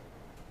up.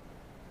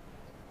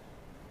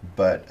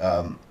 But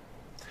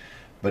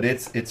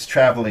it's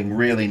traveling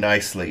really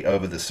nicely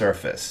over the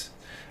surface,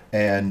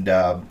 and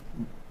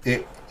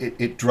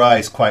it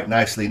dries quite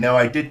nicely. Now,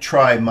 I did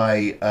try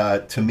my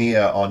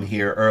Tamiya on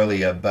here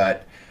earlier,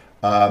 but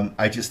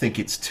I just think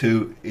it's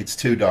too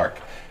dark.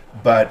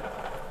 But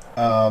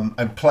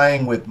I'm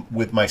playing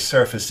with my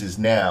surfaces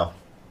now,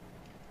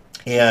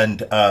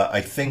 and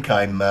I think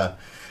I'm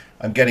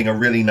getting a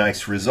really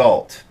nice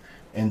result.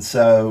 And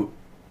so,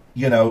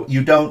 you know,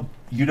 you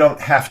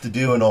don't have to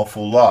do an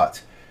awful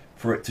lot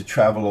for it to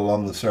travel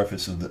along the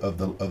surface of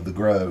the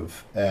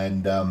grove,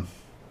 and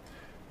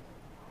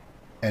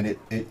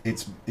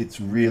it's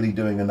really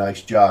doing a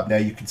nice job. Now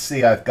you can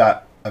see I've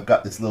got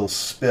this little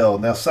spill.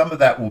 Now some of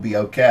that will be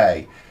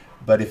okay,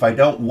 but if I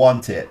don't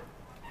want it,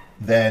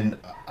 then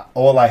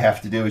all I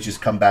have to do is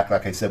just come back,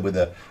 like I said, with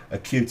a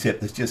Q-tip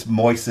that's just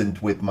moistened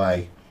with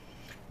my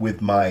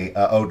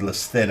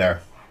odorless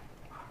thinner,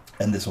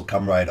 and this will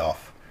come right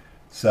off.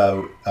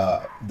 So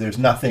there's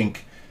nothing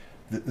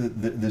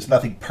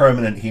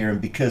permanent here,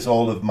 and because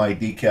all of my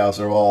decals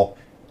are all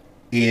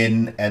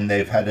in and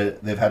they've had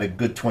a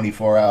good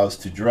 24 hours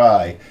to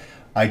dry,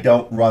 I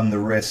don't run the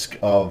risk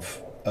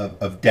of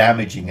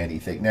damaging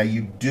anything. Now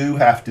you do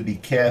have to be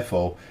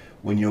careful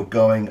when you're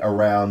going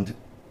around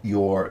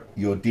your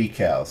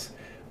decals,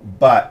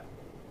 but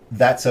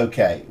that's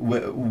okay.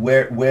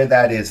 Where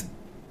that is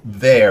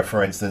there,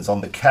 for instance,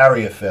 on the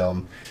carrier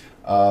film,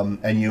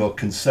 and you're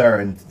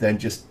concerned, then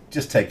just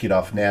take it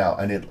off now,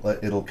 and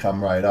it'll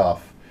come right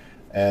off,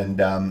 and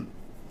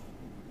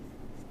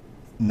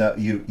no,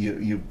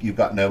 you've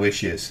got no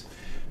issues.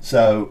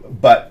 So,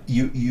 but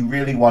you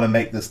really want to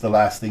make this the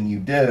last thing you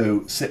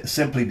do,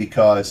 simply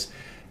because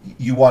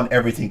you want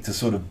everything to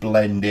sort of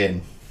blend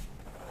in.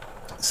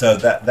 So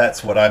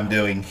that's what I'm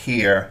doing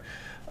here,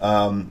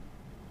 and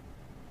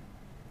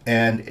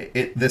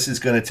this is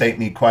going to take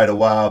me quite a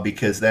while,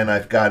 because then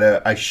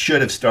I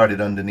should have started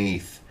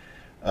underneath,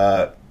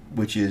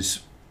 which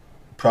is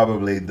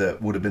probably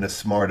would have been a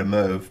smarter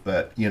move,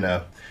 but you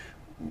know,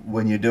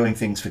 when you're doing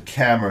things for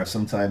camera,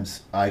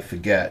 sometimes I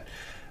forget.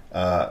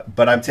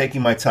 But I'm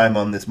taking my time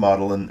on this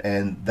model,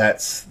 and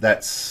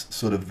that's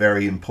sort of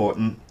very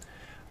important.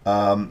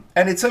 And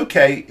it's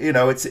okay, you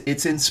know,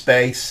 it's in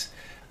space.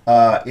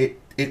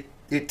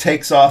 It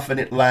takes off and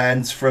it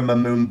lands from a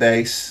moon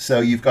base, so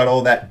you've got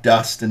all that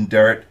dust and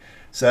dirt.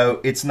 So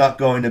it's not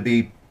going to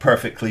be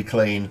perfectly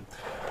clean,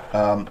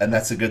 and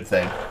that's a good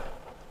thing.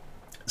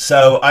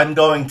 So I'm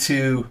going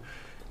to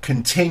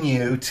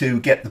continue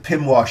to get the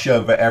pin wash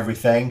over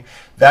everything.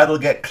 That'll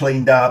get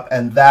cleaned up,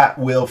 and that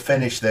will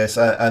finish this.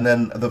 And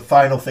then the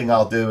final thing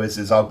I'll do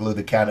is I'll glue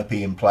the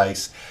canopy in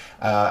place,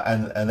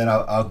 and then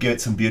I'll give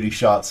it some beauty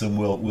shots, and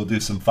we'll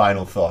do some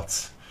final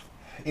thoughts.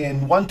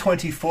 In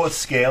 1/24th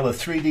scale, a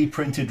 3D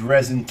printed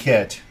resin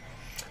kit.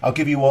 I'll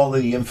give you all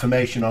the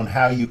information on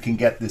how you can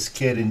get this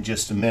kit in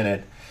just a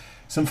minute.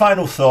 Some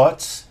final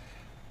thoughts.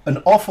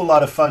 An awful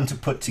lot of fun to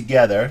put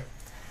together.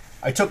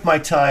 I took my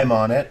time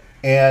on it,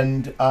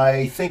 and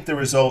I think the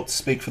results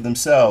speak for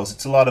themselves.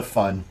 It's a lot of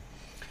fun.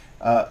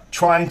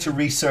 Trying to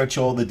research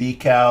all the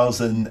decals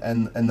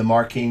and the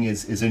marking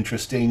is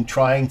interesting.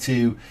 Trying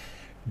to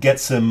get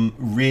some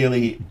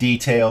really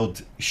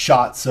detailed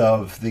shots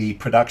of the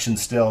production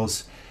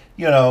stills,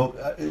 you know,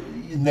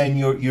 and then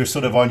you're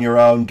sort of on your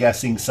own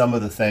guessing some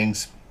of the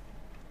things.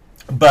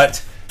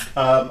 But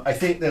I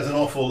think there's an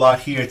awful lot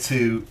here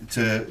to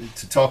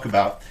talk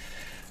about.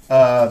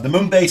 The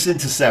Moonbase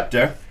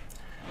Interceptor.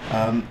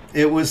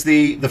 It was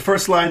the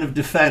first line of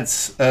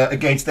defense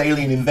against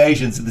alien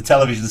invasions in the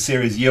television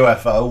series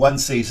UFO, 1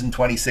 season,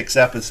 26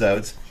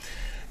 episodes.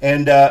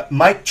 And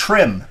Mike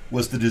Trim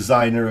was the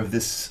designer of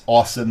this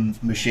awesome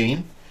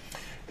machine.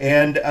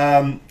 And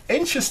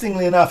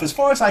interestingly enough, as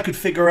far as I could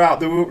figure out,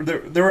 there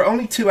were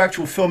only 2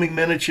 actual filming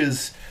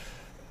miniatures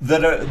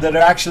that are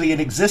actually in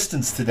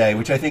existence today,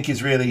 which I think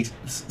is really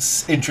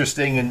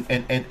interesting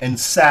and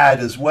sad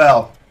as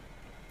well.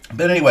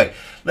 But anyway,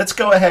 let's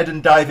go ahead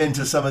and dive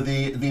into some of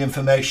the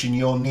information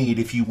you'll need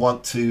if you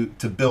want to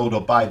build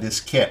or buy this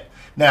kit.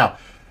 Now,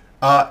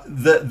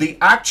 the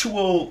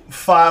actual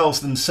files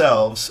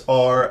themselves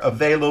are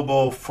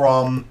available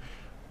from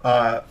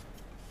Alain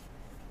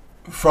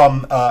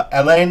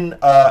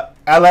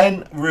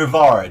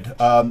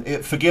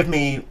Rivard. Forgive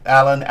me,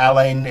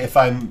 Alain, if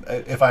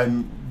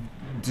I'm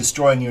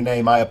destroying your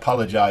name. I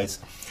apologize.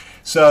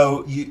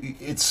 So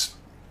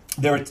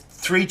there are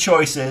 3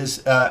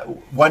 choices: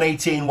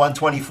 118,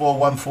 124,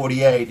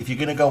 148. If you're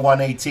going to go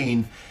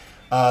 118,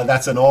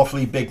 that's an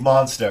awfully big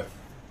monster.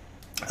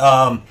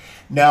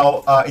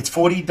 Now it's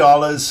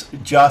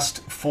 $40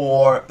 just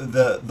for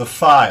the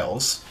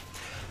files.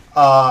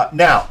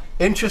 Now,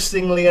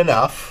 interestingly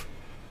enough,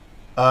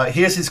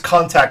 here's his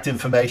contact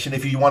information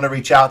if you want to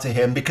reach out to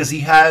him, because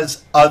he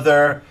has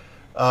other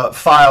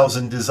files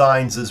and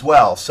designs as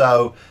well.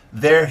 So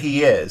there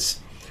he is.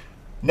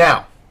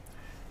 Now,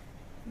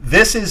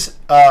 this is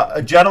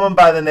a gentleman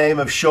by the name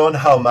of Sean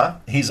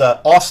Homa. He's an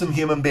awesome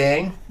human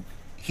being.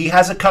 He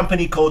has a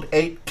company called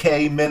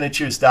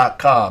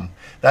 8kminiatures.com.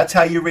 That's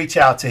how you reach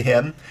out to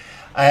him.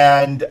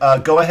 And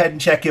go ahead and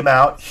check him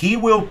out. He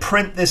will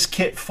print this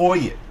kit for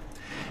you.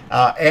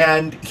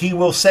 And he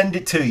will send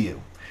it to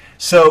you.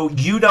 So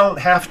you don't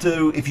have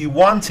to, if you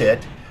want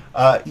it,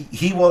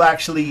 he will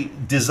actually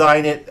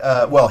design it.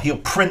 Well, he'll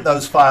print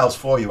those files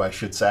for you, I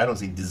should say. I don't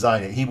say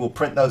design it. He will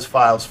print those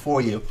files for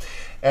you.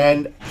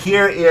 And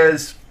here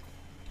is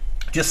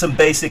Just some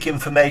basic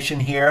information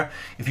here.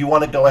 If you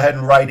want to go ahead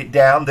and write it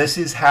down, this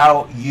is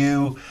how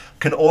you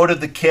can order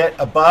the kit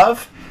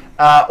above,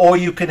 or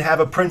you can have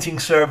a printing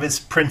service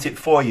print it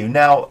for you.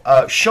 Now,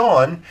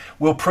 Sean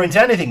will print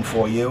anything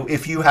for you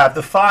if you have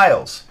the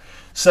files.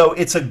 So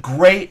it's a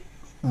great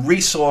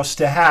resource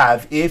to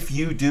have if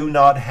you do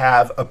not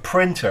have a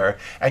printer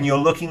and you're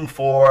looking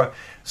for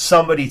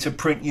somebody to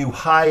print you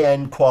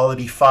high-end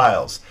quality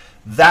files.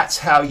 That's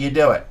how you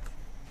do it.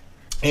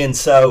 And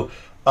so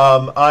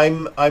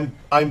I'm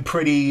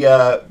pretty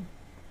I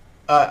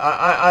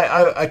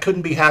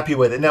couldn't be happy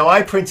with it. Now,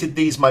 I printed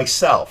these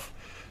myself,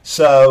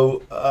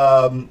 so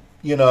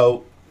you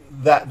know,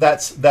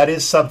 that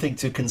is something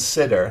to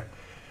consider.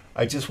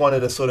 I just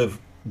wanted to sort of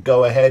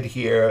go ahead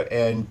here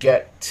and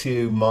get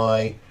to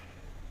my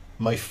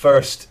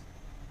first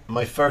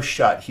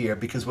shot here,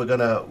 because we're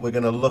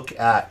gonna look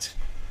at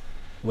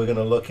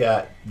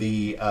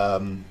the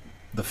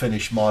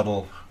finished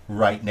model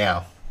right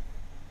now.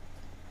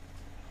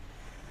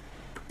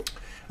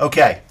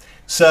 Okay,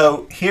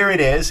 so here it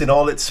is in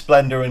all its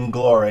splendor and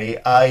glory.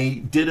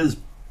 I did as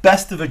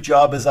best of a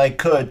job as I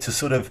could to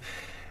sort of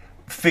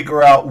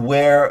figure out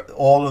where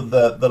all of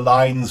the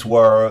lines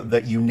were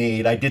that you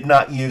need. I did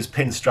not use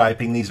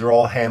pinstriping. These are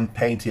all hand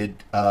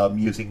painted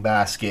using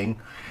masking.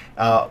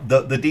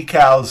 The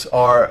decals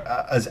are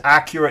as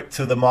accurate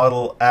to the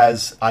model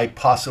as I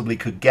possibly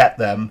could get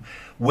them,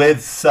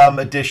 with some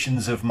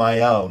additions of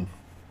my own.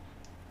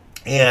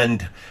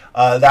 And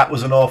that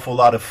was an awful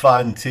lot of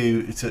fun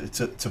to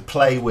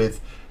play with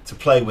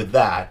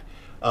that.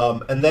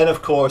 And then,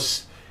 of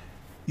course,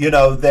 you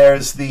know,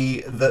 there's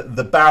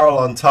the barrel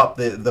on top,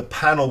 the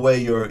panel where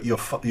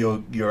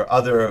your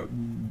other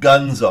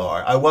guns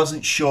are. I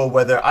wasn't sure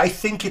whether, I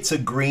think it's a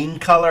green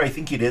color. I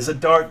think it is a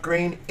dark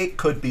green. It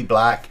could be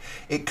black.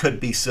 It could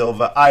be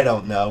silver. I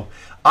don't know.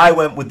 I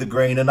went with the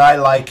green, and I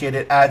like it.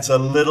 It adds a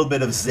little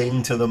bit of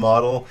zing to the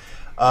model.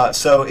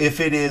 So if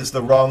it is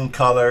the wrong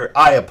color,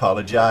 I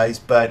apologize,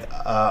 but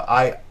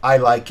I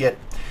like it.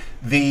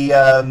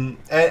 And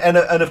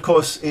of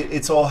course,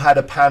 it's all had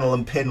a panel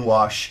and pin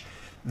wash.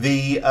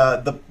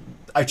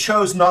 I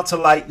chose not to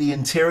light the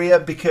interior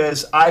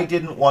because I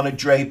didn't want to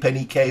drape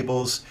any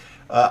cables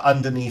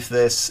underneath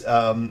this.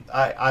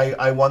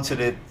 I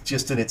wanted it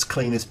just in its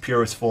cleanest,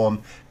 purest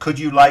form. Could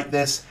you light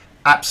this?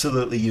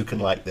 Absolutely, you can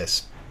light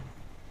this.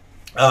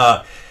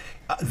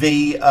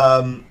 The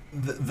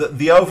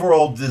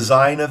overall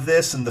design of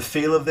this and the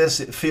feel of this,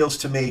 it feels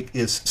to me,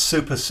 is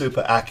super,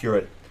 super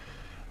accurate.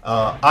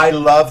 I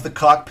love the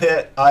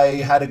cockpit.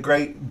 I had a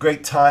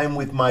great time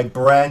with my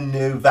brand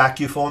new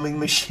vacuum forming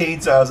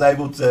machine, so I was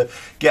able to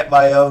get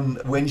my own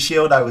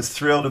windshield. I was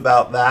thrilled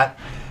about that.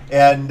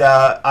 And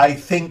I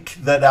think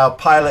that our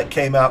pilot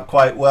came out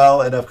quite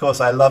well. And of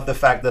course, I love the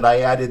fact that I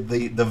added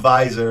the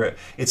visor.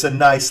 It's a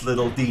nice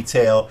little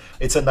detail.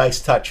 It's a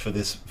nice touch for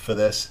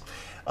this.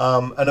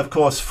 And of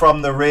course,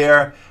 from the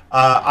rear,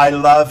 I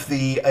love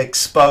the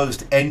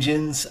exposed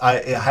engines.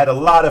 I had a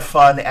lot of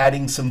fun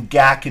adding some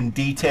gack and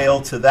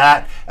detail to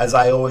that, as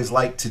I always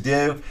like to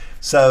do.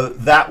 So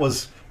that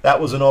was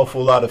an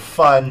awful lot of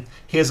fun.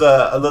 Here's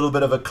a little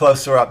bit of a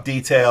closer up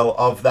detail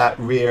of that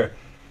rear.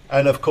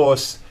 And of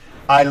course,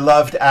 I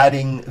loved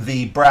adding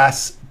the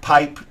brass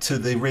pipe to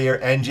the rear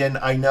engine.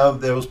 I know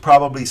there was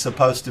probably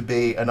supposed to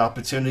be an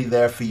opportunity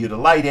there for you to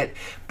light it,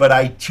 but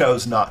I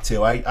chose not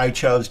to. I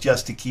chose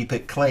just to keep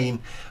it clean,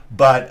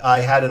 but I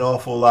had an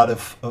awful lot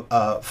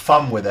of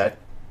fun with it.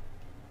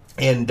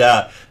 And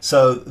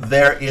so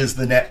there is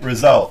the net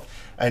result.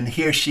 And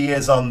here she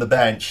is on the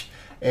bench,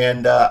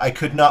 and I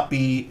could not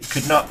be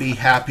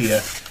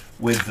happier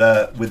with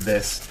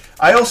this.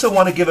 I also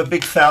want to give a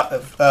big shout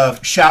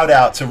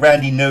out to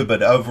Randy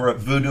Newbert over at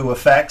Voodoo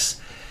Effects.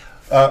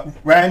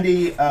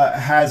 Randy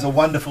has a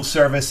wonderful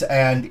service,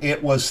 and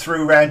it was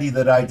through Randy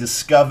that I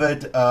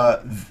discovered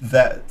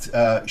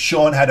that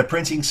Sean had a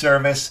printing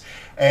service,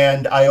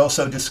 and I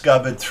also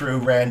discovered through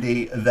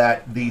Randy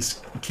that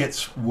these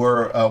kits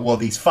were, well,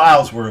 these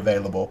files were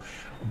available,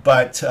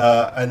 but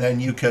and then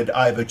you could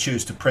either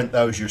choose to print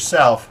those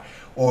yourself,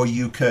 or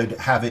you could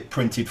have it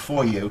printed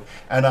for you.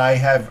 And I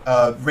have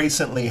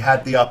recently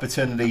had the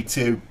opportunity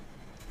to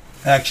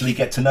actually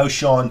get to know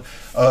Sean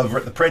over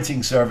at the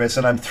printing service,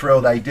 and I'm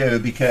thrilled I do,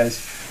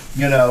 because,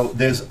 you know,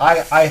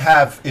 I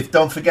have,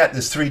 don't forget,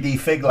 there's 3D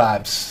Fig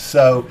Labs,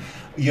 so,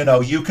 you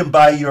know, you can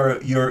buy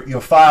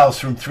your files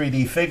from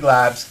 3D Fig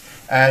Labs,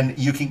 and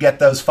you can get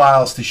those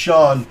files to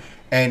Sean,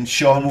 and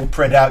Sean will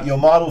print out your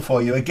model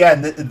for you.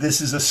 Again,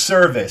 this is a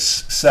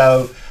service,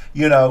 so,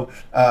 you know,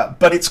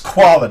 but it's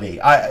quality.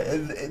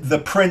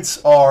 The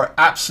prints are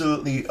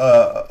absolutely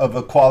of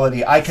a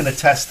quality. I can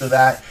attest to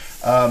that.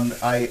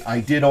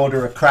 I did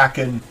order a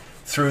Kraken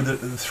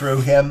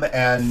through him,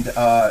 and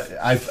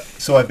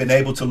I've been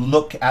able to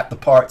look at the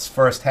parts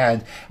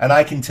firsthand, and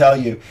I can tell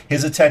you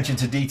his attention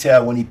to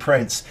detail when he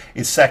prints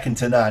is second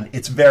to none.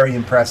 It's very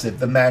impressive.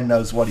 The man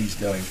knows what he's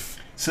doing.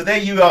 So there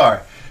you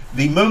are,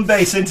 the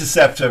Moonbase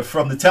Interceptor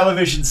from the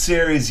television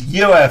series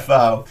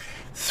UFO.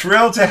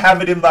 Thrilled to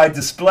have it in my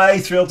display,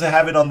 thrilled to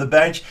have it on the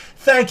bench.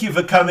 Thank you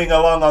for coming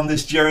along on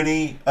this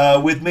journey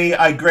with me.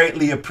 I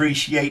greatly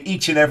appreciate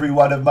each and every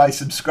one of my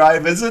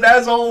subscribers. And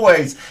as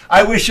always,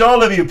 I wish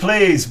all of you,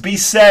 please, be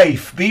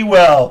safe, be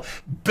well,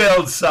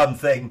 build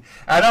something.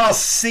 And I'll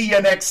see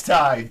you next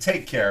time.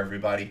 Take care,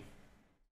 everybody.